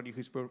as somebody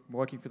who's been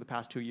working for the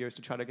past 2 years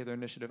to try to get their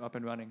initiative up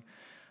and running.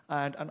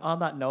 And on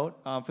that note,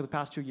 for the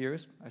past 2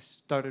 years, I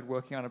started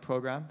working on a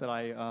program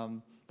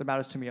that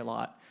matters to me a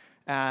lot.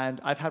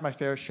 And I've had my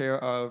fair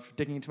share of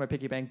digging into my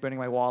piggy bank, burning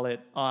my wallet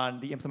on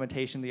the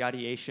implementation, the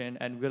ideation,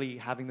 and really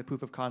having the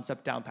proof of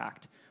concept down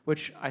packed,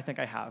 which I think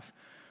I have.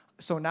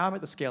 So now I'm at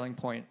the scaling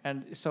point,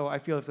 and so I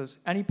feel if there's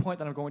any point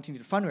that I'm going to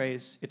need to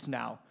fundraise, it's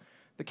now.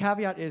 The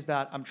caveat is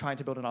that I'm trying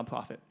to build a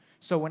nonprofit.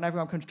 So whenever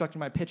I'm constructing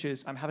my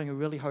pitches, I'm having a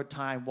really hard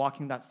time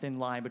walking that thin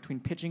line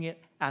between pitching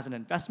it as an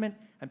investment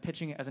and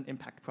pitching it as an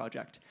impact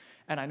project.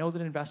 And I know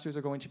that investors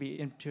are going to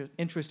be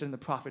interested in the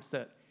profits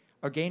that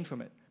are gained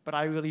from it, but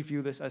I really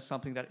view this as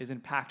something that is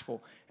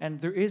impactful.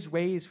 And there is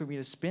ways for me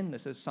to spin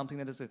this as something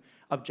that is an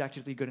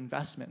objectively good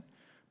investment,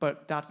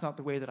 but that's not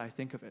the way that I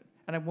think of it.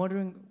 And I'm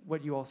wondering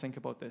what you all think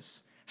about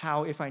this.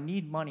 How, if I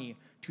need money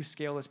to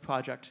scale this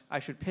project, I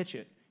should pitch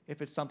it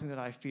if it's something that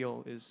I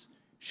feel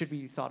should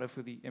be thought of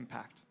for the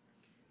impact.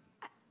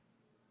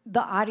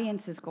 The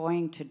audience is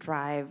going to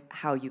drive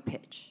how you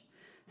pitch.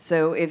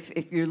 So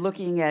if you're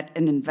looking at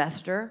an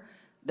investor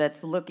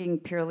that's looking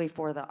purely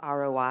for the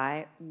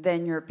ROI,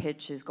 then your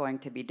pitch is going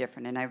to be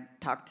different. And I've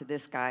talked to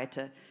this guy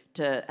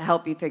to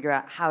help you figure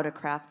out how to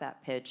craft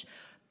that pitch.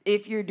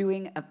 If you're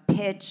doing a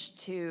pitch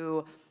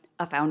to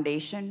a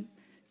foundation,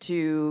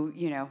 to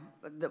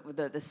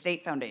the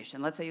state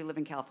foundation, let's say you live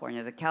in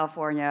California, the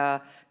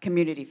California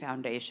Community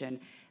Foundation,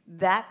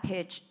 that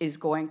pitch is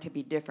going to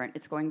be different.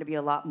 It's going to be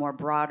a lot more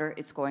broader.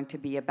 It's going to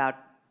be about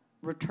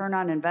return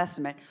on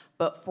investment,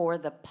 but for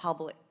the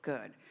public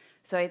good.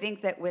 So I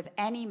think that with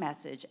any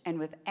message and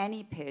with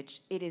any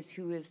pitch, it is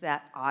who is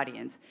that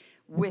audience.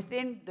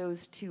 Within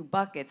those two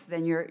buckets,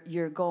 then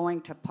you're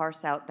going to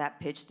parse out that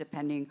pitch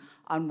depending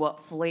on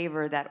what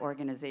flavor that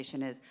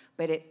organization is.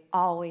 But it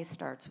always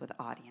starts with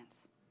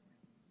audience.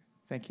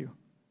 Thank you.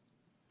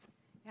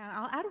 Yeah, and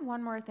I'll add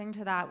one more thing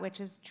to that, which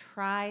is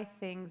try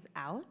things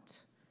out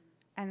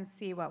and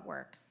see what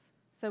works.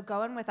 So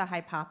go in with a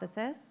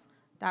hypothesis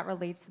that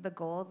relates to the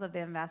goals of the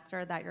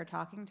investor that you're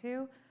talking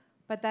to,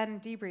 but then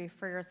debrief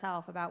for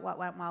yourself about what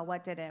went well,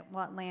 what didn't,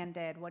 what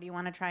landed, what do you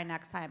want to try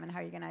next time, and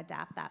how you're going to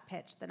adapt that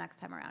pitch the next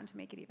time around to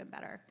make it even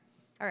better.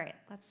 All right,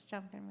 let's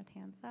jump in with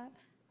hands up.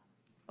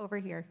 Over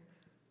here.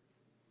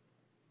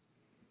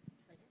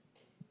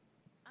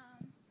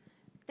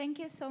 Thank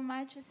you so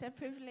much. It's a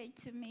privilege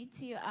to meet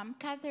you. I'm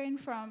Catherine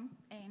from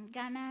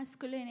Ghana,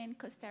 schooling in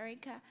Costa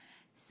Rica.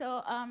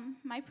 So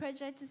my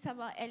project is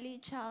about early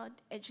child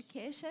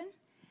education,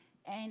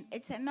 and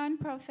it's a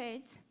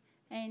non-profit,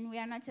 and we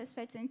are not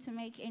expecting to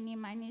make any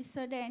money.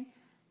 So then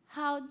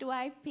how do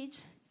I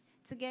pitch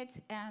to get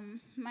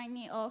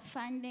money or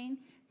funding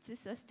to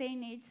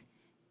sustain it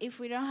if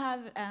we don't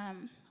have,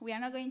 we are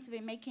not going to be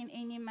making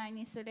any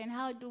money? So then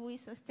how do we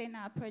sustain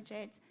our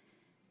project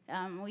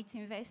with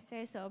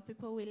investors or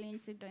people willing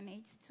to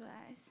donate to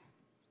us?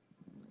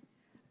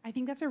 I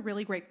think that's a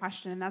really great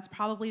question, and that's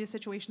probably the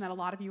situation that a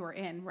lot of you are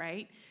in,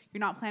 right?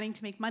 You're not planning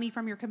to make money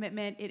from your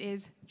commitment. It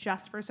is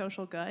just for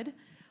social good.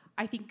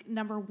 I think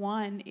number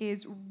one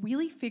is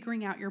really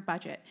figuring out your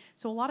budget.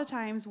 So a lot of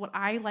times what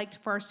I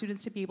like for our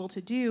students to be able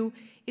to do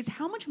is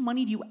how much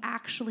money do you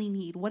actually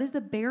need? What is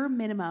the bare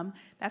minimum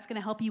that's going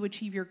to help you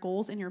achieve your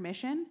goals and your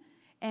mission?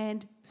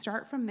 And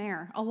start from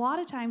there. A lot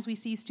of times we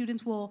see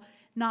students will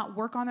not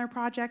work on their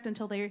project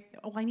until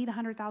I need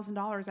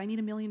 $100,000, I need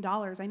 $1 million,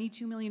 I need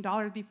 $2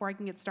 million before I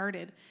can get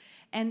started.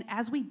 And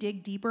as we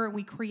dig deeper and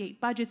we create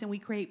budgets and we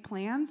create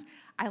plans,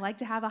 I like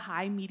to have a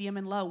high, medium,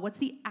 and low. What's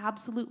the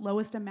absolute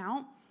lowest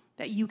amount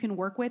that you can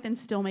work with and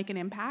still make an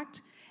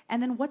impact?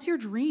 And then what's your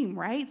dream,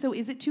 right? So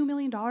is it $2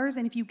 million?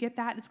 And if you get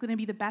that, it's gonna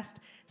be the best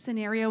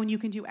scenario and you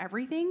can do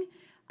everything.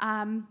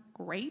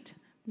 Great.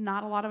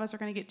 Not a lot of us are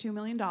gonna get $2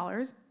 million.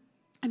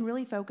 And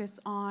really focus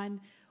on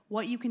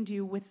what you can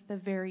do with the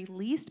very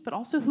least, but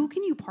also who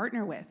can you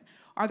partner with?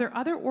 Are there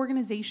other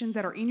organizations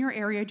that are in your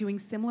area doing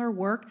similar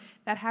work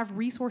that have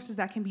resources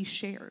that can be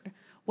shared?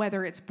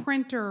 Whether it's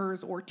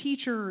printers or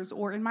teachers,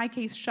 or in my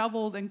case,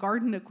 shovels and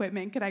garden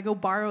equipment, could I go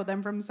borrow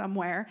them from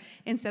somewhere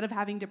instead of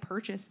having to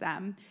purchase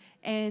them?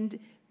 And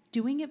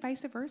doing it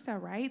vice versa,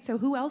 right? So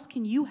who else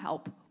can you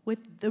help with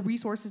the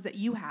resources that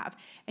you have?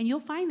 And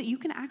you'll find that you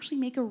can actually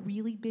make a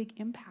really big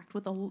impact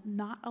with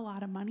not a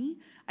lot of money.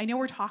 I know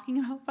we're talking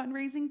about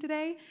fundraising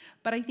today,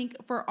 but I think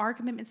for our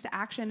commitments to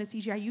action as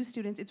CGIU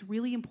students, it's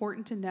really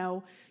important to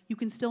know you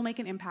can still make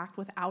an impact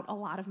without a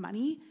lot of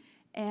money,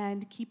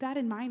 and keep that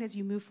in mind as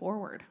you move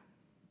forward.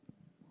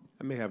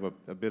 I may have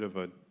a bit of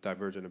a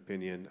divergent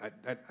opinion.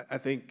 I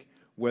think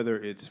whether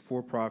it's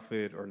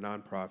for-profit or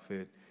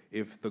nonprofit,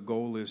 if the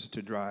goal is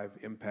to drive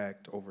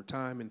impact over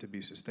time and to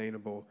be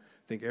sustainable,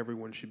 I think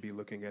everyone should be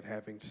looking at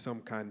having some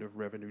kind of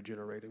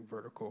revenue-generating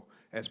vertical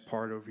as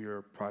part of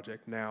your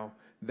project. Now,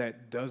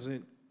 that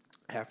doesn't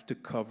have to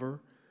cover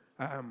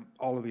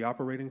all of the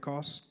operating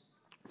costs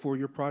for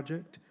your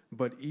project,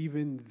 but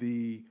even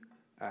the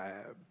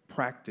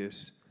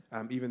practice,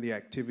 even the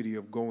activity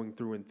of going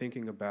through and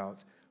thinking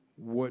about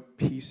what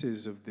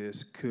pieces of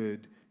this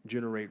could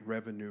generate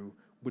revenue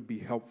would be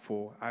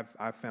helpful.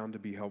 I've found to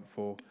be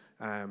helpful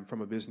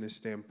from a business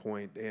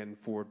standpoint, and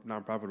for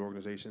nonprofit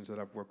organizations that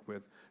I've worked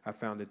with, I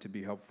found it to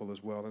be helpful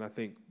as well. And I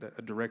think that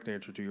a direct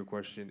answer to your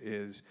question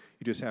is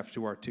you just have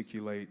to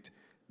articulate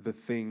the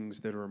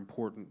things that are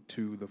important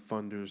to the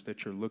funders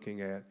that you're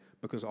looking at,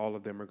 because all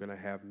of them are going to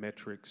have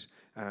metrics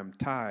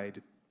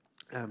tied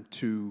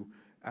to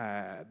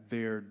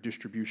their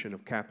distribution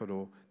of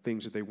capital,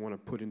 things that they want to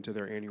put into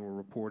their annual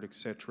report, et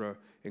cetera.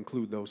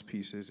 Include those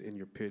pieces in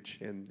your pitch,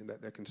 and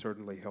that can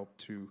certainly help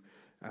to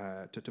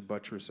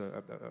buttress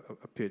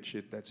a pitch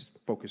that's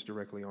focused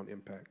directly on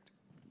impact.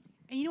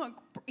 And you know what?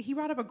 He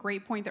brought up a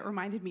great point that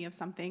reminded me of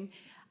something.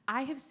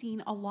 I have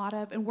seen a lot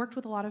of, and worked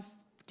with a lot of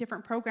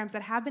different programs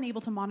that have been able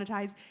to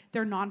monetize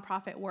their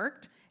nonprofit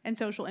work and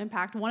social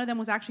impact. One of them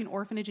was actually an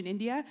orphanage in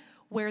India,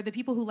 where the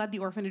people who led the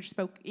orphanage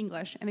spoke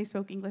English, and they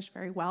spoke English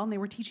very well, and they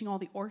were teaching all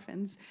the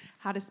orphans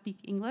how to speak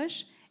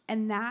English.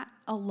 And that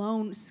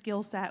alone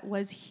skill set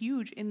was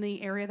huge in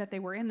the area that they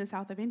were in, the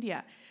south of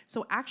India.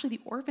 So actually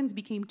the orphans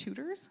became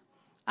tutors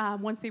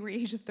once they were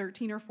age of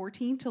 13 or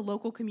 14 to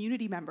local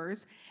community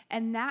members,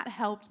 and that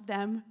helped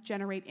them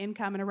generate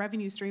income and a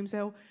revenue stream.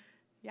 So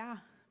yeah,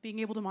 being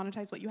able to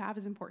monetize what you have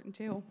is important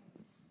too.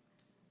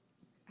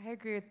 I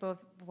agree with both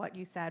what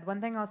you said. One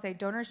thing I'll say,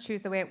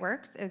 DonorsChoose, the way it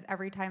works is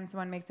every time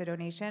someone makes a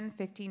donation,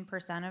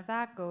 15% of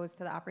that goes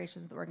to the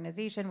operations of the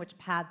organization, which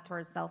path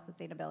towards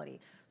self-sustainability.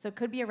 So it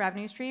could be a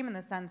revenue stream in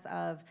the sense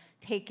of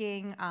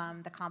taking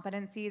the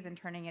competencies and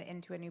turning it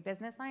into a new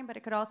business line, but it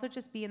could also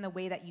just be in the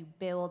way that you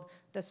build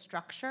the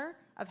structure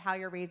of how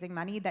you're raising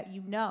money, that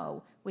you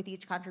know with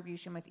each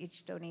contribution, with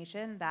each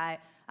donation,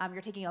 that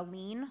you're taking a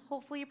lean,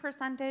 hopefully,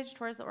 percentage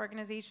towards the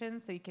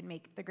organization so you can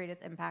make the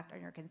greatest impact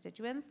on your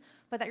constituents,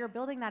 but that you're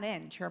building that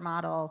into your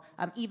model,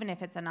 even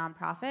if it's a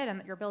nonprofit, and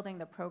that you're building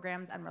the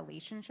programs and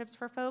relationships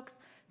for folks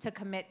to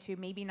commit to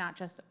maybe not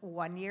just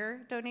 1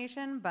 year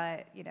donation,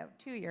 but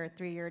 2 year,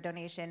 3 year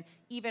donation,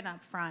 even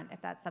up front, if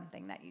that's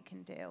something that you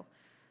can do.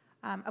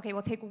 Okay,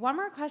 we'll take one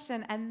more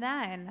question, and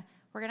then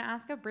we're gonna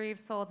ask a brave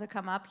soul to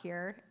come up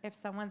here if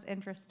someone's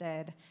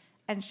interested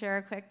and share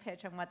a quick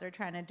pitch on what they're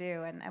trying to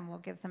do, and we'll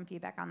give some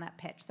feedback on that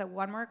pitch. So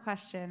one more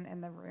question in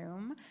the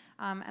room,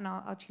 and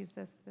I'll choose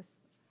this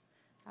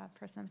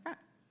person in the front.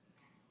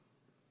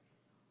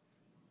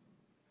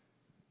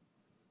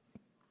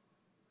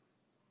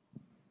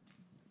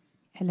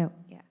 Hello.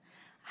 Yeah.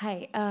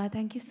 Hi.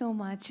 Thank you so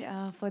much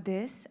for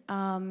this.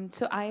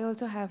 So I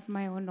also have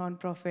my own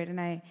nonprofit,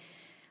 and I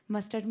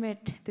must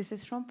admit this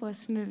is from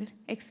personal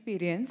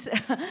experience.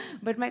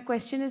 But my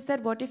question is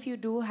that what if you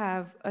do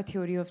have a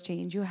theory of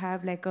change? You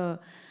have like a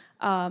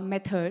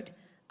method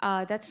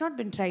that's not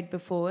been tried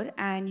before,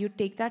 and you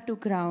take that to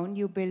ground,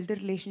 you build the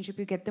relationship,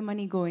 you get the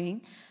money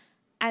going,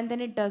 and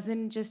then it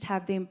doesn't just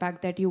have the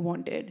impact that you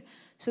wanted.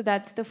 So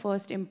that's the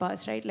first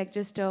impulse, right? Like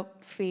just a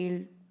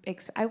failed,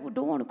 I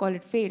don't want to call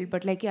it failed,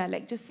 but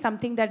like just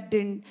something that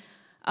didn't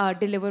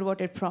deliver what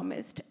it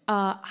promised.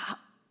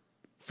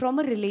 From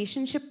a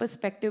relationship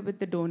perspective with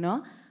the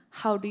donor,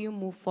 how do you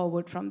move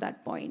forward from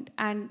that point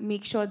and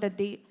make sure that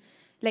they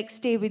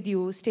stay with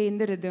you, stay in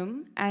the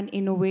rhythm, and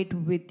innovate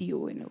with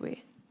you in a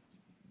way?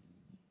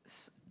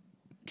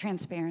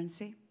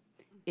 Transparency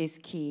is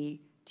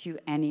key to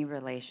any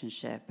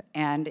relationship,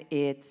 and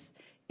it's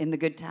in the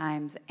good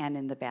times and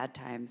in the bad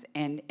times.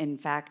 And in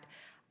fact,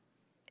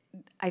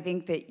 I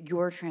think that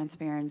your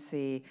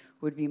transparency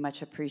would be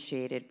much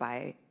appreciated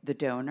by the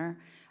donor.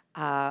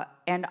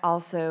 And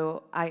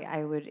also,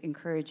 I would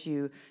encourage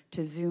you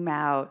to zoom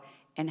out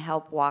and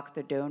help walk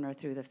the donor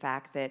through the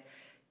fact that,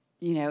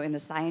 in the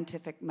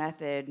scientific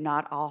method,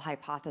 not all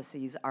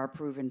hypotheses are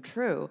proven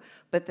true,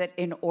 but that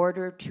in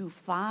order to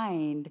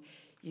find,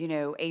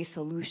 a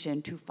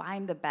solution, to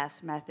find the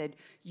best method,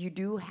 you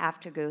do have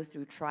to go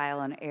through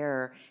trial and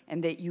error,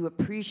 and that you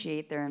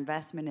appreciate their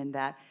investment in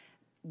that.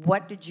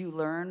 What did you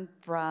learn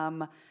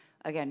from,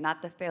 again,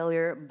 not the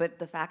failure, but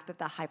the fact that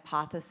the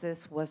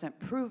hypothesis wasn't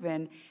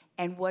proven,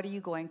 and what are you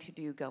going to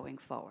do going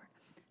forward?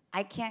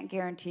 I can't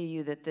guarantee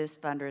you that this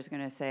funder is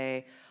going to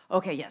say,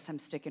 okay, yes, I'm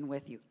sticking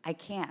with you. I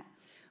can't.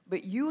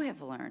 But you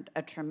have learned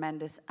a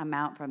tremendous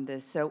amount from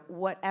this. So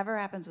whatever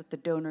happens with the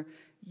donor,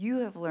 you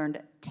have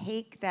learned,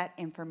 take that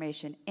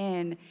information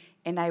in,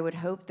 and I would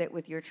hope that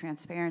with your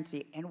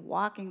transparency and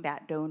walking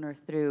that donor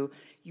through,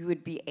 you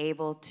would be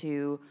able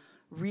to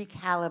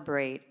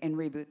recalibrate and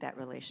reboot that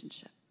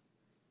relationship.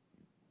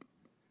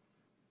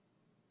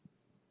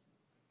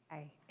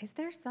 Hi. Is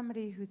there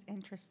somebody who's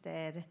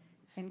interested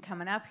in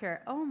coming up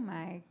here? Oh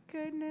my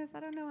goodness, I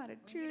don't know how to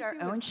choose. We need our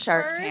own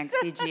Shark Tank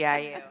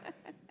CGIU.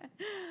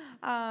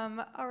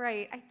 All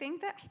right, I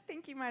think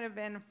you might have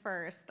been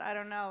first. I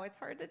don't know, it's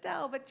hard to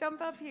tell, but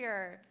jump up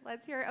here.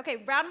 Let's hear it.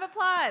 Okay, round of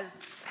applause.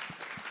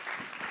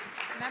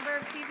 Member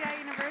of CGI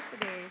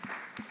University.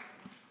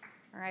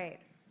 All right.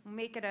 We'll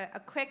make it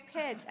a quick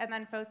pitch, and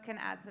then folks can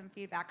add some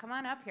feedback. Come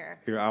on up here.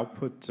 Here, I'll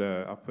put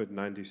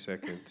 90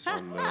 seconds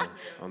on the clock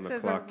here. This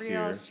is a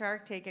real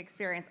Shark Tank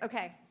experience.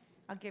 Okay,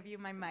 I'll give you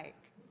my mic.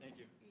 Thank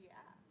you. Yeah.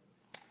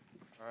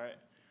 All right.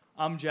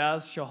 I'm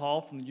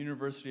Johl from the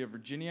University of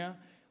Virginia.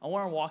 I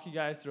want to walk you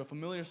guys through a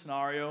familiar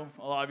scenario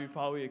a lot of you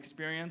probably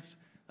experienced.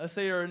 Let's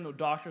say you're in the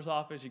doctor's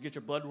office, you get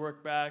your blood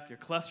work back, your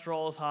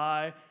cholesterol is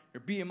high, your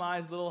BMI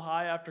is a little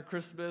high after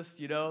Christmas,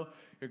 you know,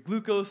 your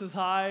glucose is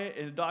high,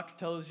 and the doctor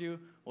tells you,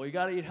 well, you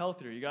got to eat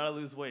healthier, you got to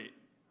lose weight.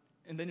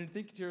 And then you're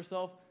thinking to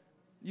yourself,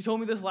 you told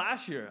me this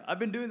last year. I've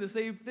been doing the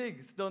same thing,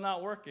 it's still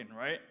not working,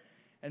 right?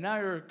 And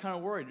now you're kind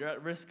of worried. You're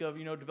at risk of,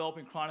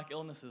 developing chronic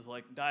illnesses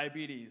like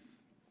diabetes,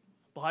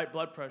 high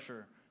blood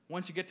pressure.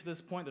 Once you get to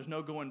this point, there's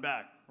no going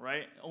back,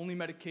 right? Only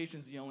medication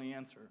is the only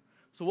answer.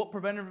 So what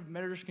preventative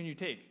measures can you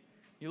take?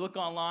 You look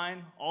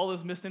online, all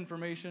this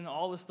misinformation,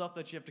 all this stuff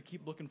that you have to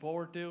keep looking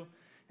forward to,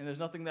 and there's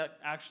nothing that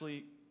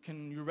actually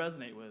you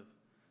resonate with.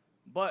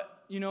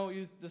 But,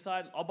 you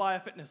decide, I'll buy a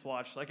fitness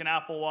watch, like an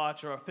Apple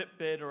Watch or a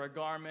Fitbit or a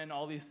Garmin,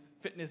 all these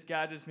fitness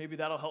gadgets. Maybe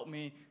that'll help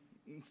me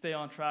stay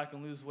on track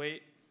and lose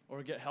weight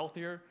or get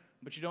healthier.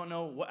 But you don't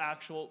know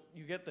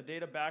you get the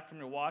data back from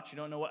your watch, you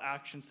don't know what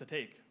actions to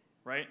take,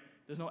 right?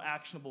 There's no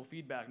actionable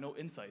feedback, no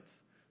insights.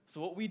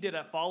 So what we did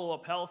at Follow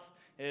Up Health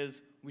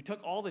is we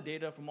took all the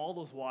data from all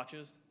those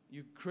watches,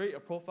 you create a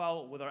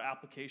profile with our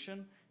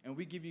application, and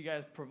we give you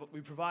guys,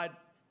 we provide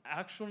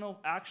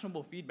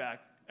actionable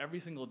feedback every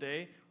single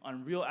day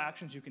on real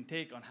actions you can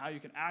take on how you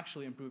can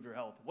actually improve your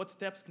health. What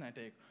steps can I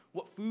take?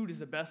 What food is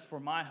the best for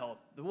my health?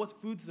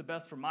 What food's the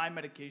best for my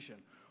medication?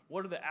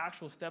 What are the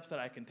actual steps that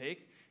I can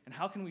take? And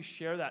how can we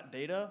share that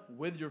data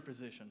with your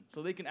physician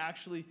so they can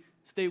actually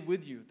stay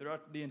with you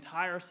throughout the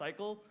entire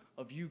cycle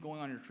of you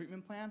going on your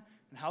treatment plan?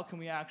 And how can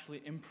we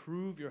actually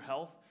improve your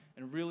health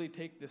and really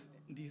take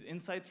these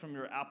insights from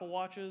your Apple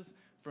Watches,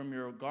 from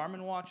your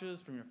Garmin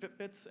watches, from your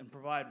Fitbits, and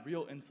provide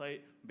real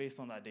insight based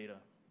on that data?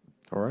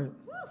 All right.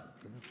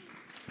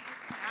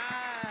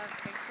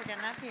 Thanks for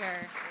getting up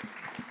here.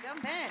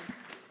 Jump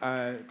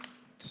in.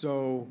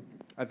 So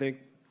I think,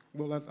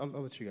 well,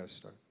 I'll let you guys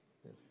start.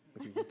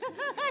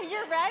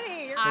 You're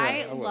ready.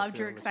 I loved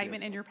your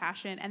excitement and your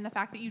passion, and the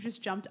fact that you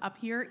just jumped up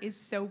here is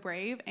so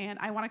brave, and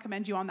I want to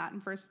commend you on that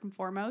first and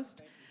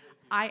foremost.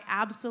 I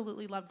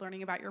absolutely loved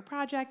learning about your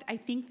project. I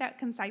think that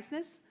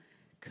conciseness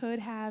could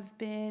have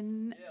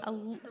been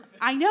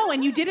I know,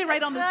 and you did it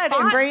right on the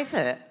spot. Embrace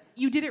it.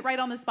 You did it right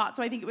on the spot,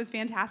 so I think it was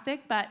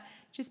fantastic, but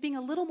just being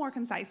a little more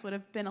concise would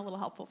have been a little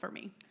helpful for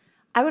me.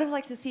 I would have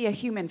liked to see a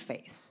human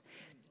face,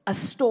 a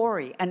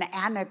story, an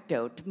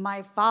anecdote.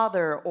 My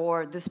father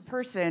or this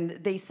person,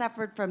 they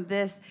suffered from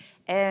this,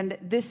 and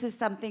this is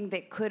something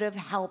that could have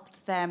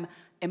helped them.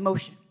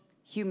 Emotion,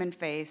 human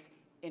face,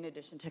 in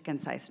addition to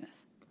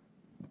conciseness.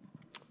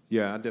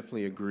 Yeah, I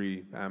definitely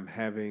agree.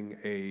 Having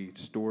a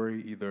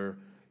story, either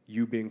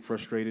you being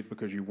frustrated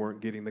because you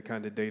weren't getting the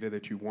kind of data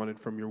that you wanted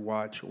from your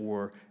watch,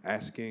 or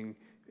asking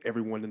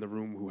everyone in the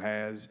room who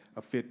has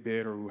a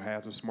Fitbit or who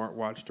has a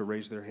smartwatch to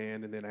raise their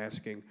hand, and then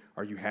asking,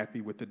 are you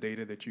happy with the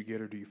data that you get,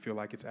 or do you feel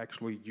like it's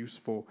actually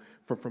useful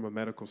from a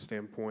medical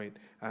standpoint?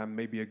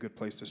 May be a good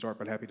place to start,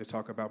 but happy to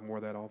talk about more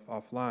of that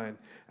offline.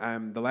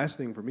 The last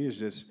thing for me is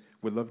just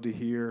would love to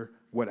hear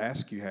what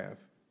ask you have.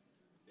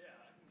 Yeah,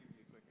 I can give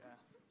you a quick ask.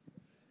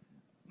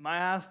 My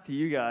ask to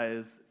you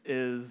guys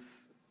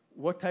is,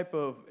 what type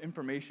of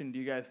information do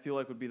you guys feel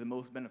like would be the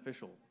most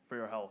beneficial for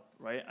your health,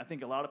 right? I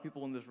think a lot of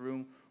people in this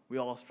room, we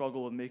all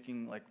struggle with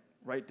making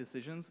right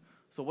decisions.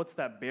 So what's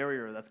that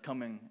barrier that's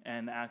coming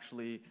and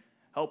actually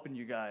helping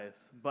you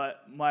guys?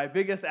 But my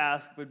biggest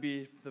ask would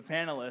be the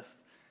panelists,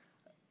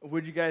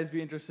 would you guys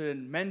be interested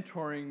in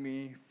mentoring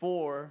me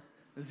for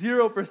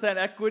 0%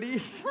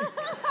 equity?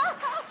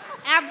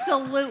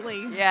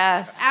 Absolutely.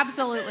 Yes.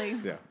 Absolutely.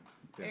 Yeah,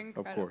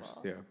 of course.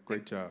 Yeah,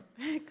 great job.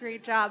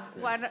 Great job.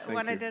 Yeah,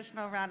 One you.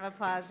 additional round of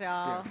applause,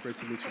 y'all. Yeah, great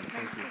to meet you.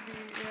 Thank you. Nice to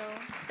meet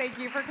you. Thank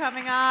you for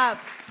coming up.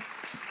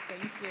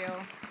 Thank you.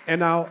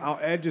 And I'll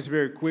add just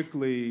very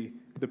quickly,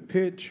 the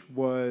pitch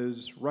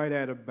was right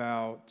at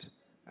about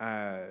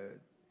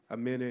a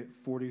minute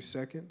 40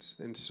 seconds.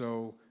 And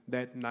so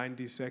that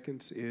 90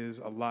 seconds is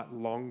a lot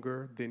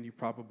longer than you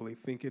probably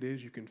think it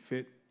is. You can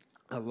fit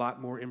a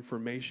lot more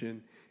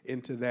information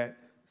into that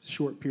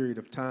short period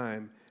of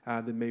time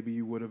than maybe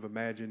you would have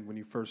imagined when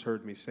you first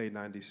heard me say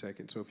 90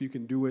 seconds. So if you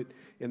can do it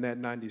in that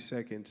 90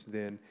 seconds,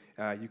 then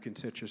you can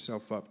set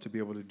yourself up to be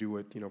able to do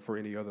it, for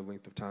any other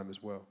length of time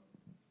as well.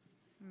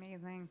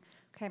 Amazing.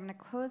 Okay, I'm going to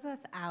close us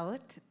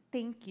out.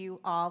 Thank you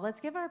all. Let's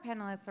give our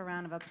panelists a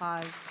round of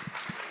applause.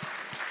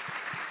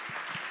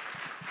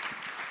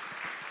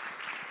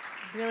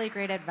 Really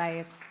great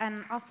advice.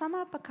 And I'll sum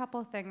up a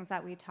couple things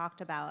that we talked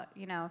about.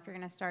 If you're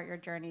going to start your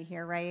journey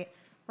here, right?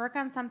 Work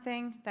on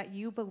something that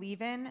you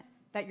believe in,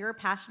 that you're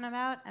passionate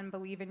about, and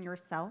believe in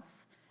yourself,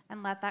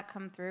 and let that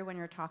come through when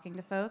you're talking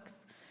to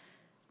folks.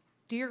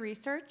 Do your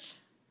research,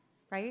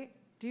 right?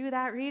 Do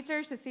that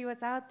research to see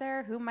what's out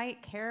there, who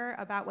might care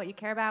about what you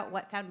care about,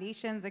 what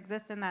foundations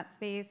exist in that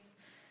space.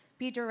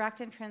 Be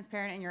direct and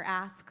transparent in your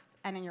asks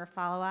and in your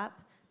follow-up.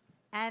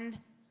 And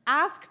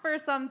ask for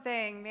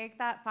something. Make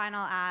that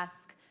final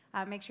ask.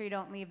 Make sure you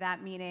don't leave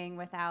that meeting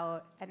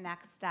without a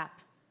next step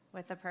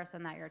with the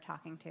person that you're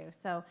talking to.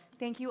 So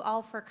thank you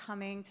all for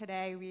coming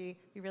today. We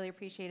really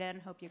appreciate it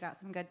and hope you got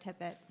some good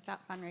tidbits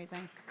about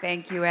fundraising.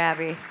 Thank you,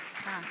 Abby.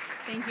 Yeah.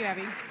 Thank you,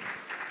 Abby.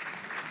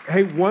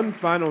 Hey, one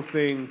final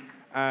thing.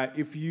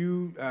 If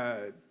you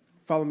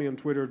follow me on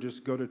Twitter,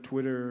 just go to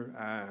Twitter.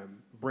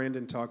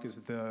 Brandon Talk is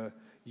the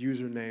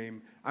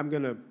username. I'm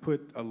going to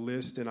put a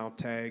list, and I'll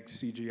tag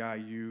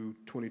CGIU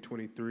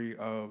 2023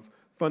 of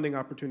funding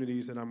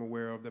opportunities that I'm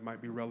aware of that might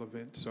be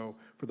relevant. So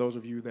for those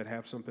of you that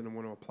have something and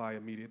want to apply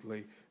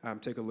immediately,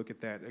 take a look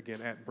at that,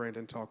 again, at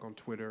Brandon Talk on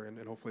Twitter, and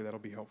hopefully that'll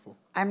be helpful.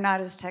 I'm not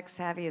as tech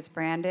savvy as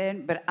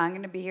Brandon, but I'm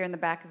going to be here in the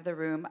back of the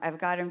room. I've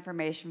got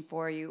information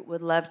for you.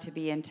 Would love to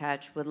be in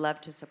touch. Would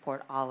love to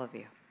support all of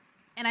you.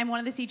 And I'm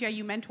one of the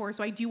CGIU mentors,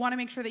 so I do want to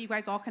make sure that you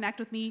guys all connect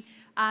with me.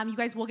 You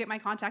guys will get my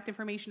contact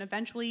information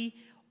eventually,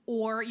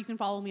 or you can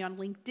follow me on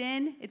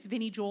LinkedIn. It's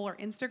Vinny, Johl, or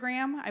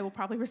Instagram. I will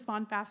probably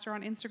respond faster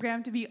on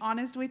Instagram, to be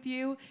honest with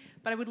you.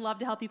 But I would love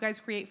to help you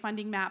guys create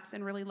funding maps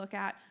and really look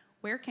at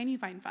where can you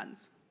find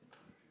funds.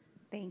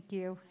 Thank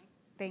you.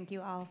 Thank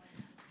you all.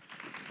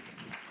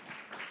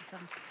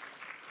 Awesome.